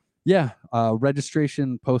coming up? Yeah,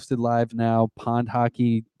 registration posted live now. Pond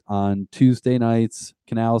hockey on Tuesday nights,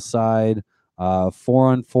 Canal Side,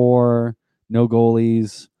 4-on-4, no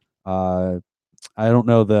goalies. I don't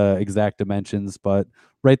know the exact dimensions, but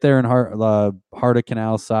right there in heart of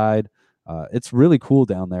Canal Side, it's really cool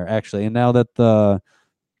down there actually. And now that the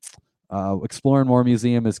Explore and More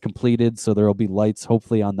Museum is completed, so there will be lights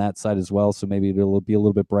hopefully on that side as well. So maybe it'll be a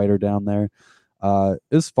little bit brighter down there.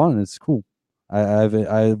 It's fun. It's cool.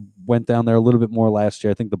 I went down there a little bit more last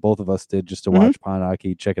year. I think the both of us did just to watch pond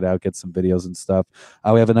hockey, check it out, get some videos and stuff.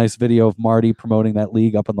 We have a nice video of Marty promoting that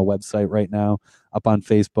league up on the website right now, up on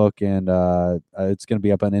Facebook, and it's going to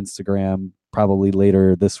be up on Instagram probably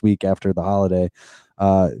later this week after the holiday.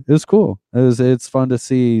 It was cool. It's fun to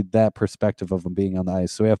see that perspective of them being on the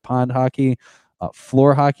ice. So we have pond hockey,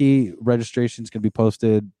 floor hockey registrations can be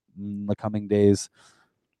posted in the coming days.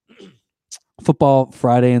 Football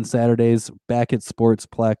Friday and Saturdays back at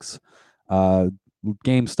Sportsplex.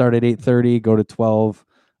 Games start at 8:30, go to 12.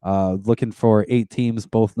 Looking for 8 teams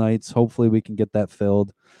both nights. Hopefully we can get that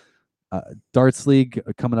filled. Darts League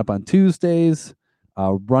coming up on Tuesdays.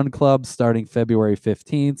 Run Club starting February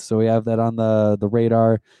 15th. So we have that on the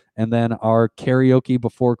radar. And then our karaoke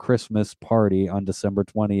before Christmas party on December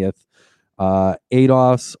 20th.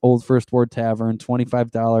 Adolph's Old First Ward Tavern,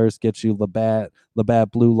 $25 gets you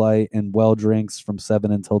Labatt Blue Light, and well drinks from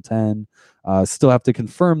 7 until 10. Still have to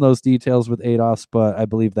confirm those details with Adolph's, but I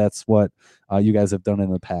believe that's what you guys have done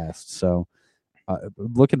in the past. So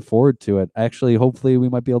looking forward to it. Actually, hopefully we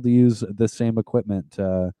might be able to use the same equipment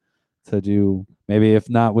to do, maybe if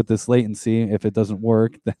not with this latency, if it doesn't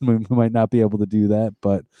work, then we might not be able to do that.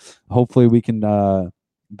 But hopefully we can,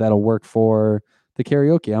 that'll work for the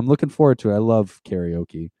karaoke. I'm looking forward to it. I love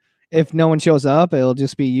karaoke. If no one shows up, it'll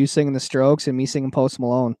just be you singing the Strokes and me singing Post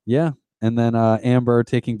Malone. Yeah. And then Amber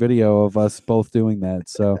taking video of us both doing that.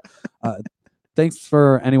 So thanks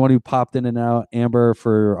for anyone who popped in and out. Amber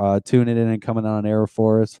for tuning in and coming on air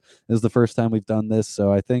for us. This is the first time we've done this.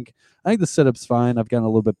 So I think the setup's fine. I've gotten a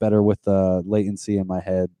little bit better with the latency in my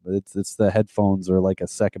head. But it's the headphones are like a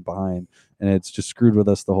second behind, and it's just screwed with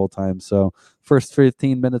us the whole time. So first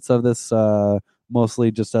 15 minutes of this,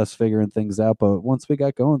 mostly just us figuring things out. But once we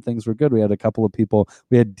got going, things were good. We had a couple of people.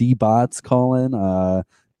 We had D-Bots call in.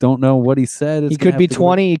 Don't know what he said. He could be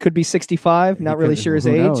 20. He could be 65. Not really sure his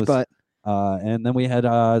who age, knows? but and then we had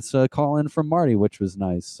a call in from Marty, which was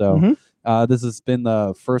nice. So Mhm. this has been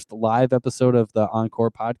the first live episode of the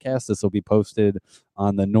Encore podcast. This will be posted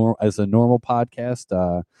on the as a normal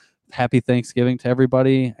podcast. Happy Thanksgiving to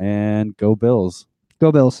everybody, and go Bills.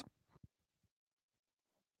 go Bills.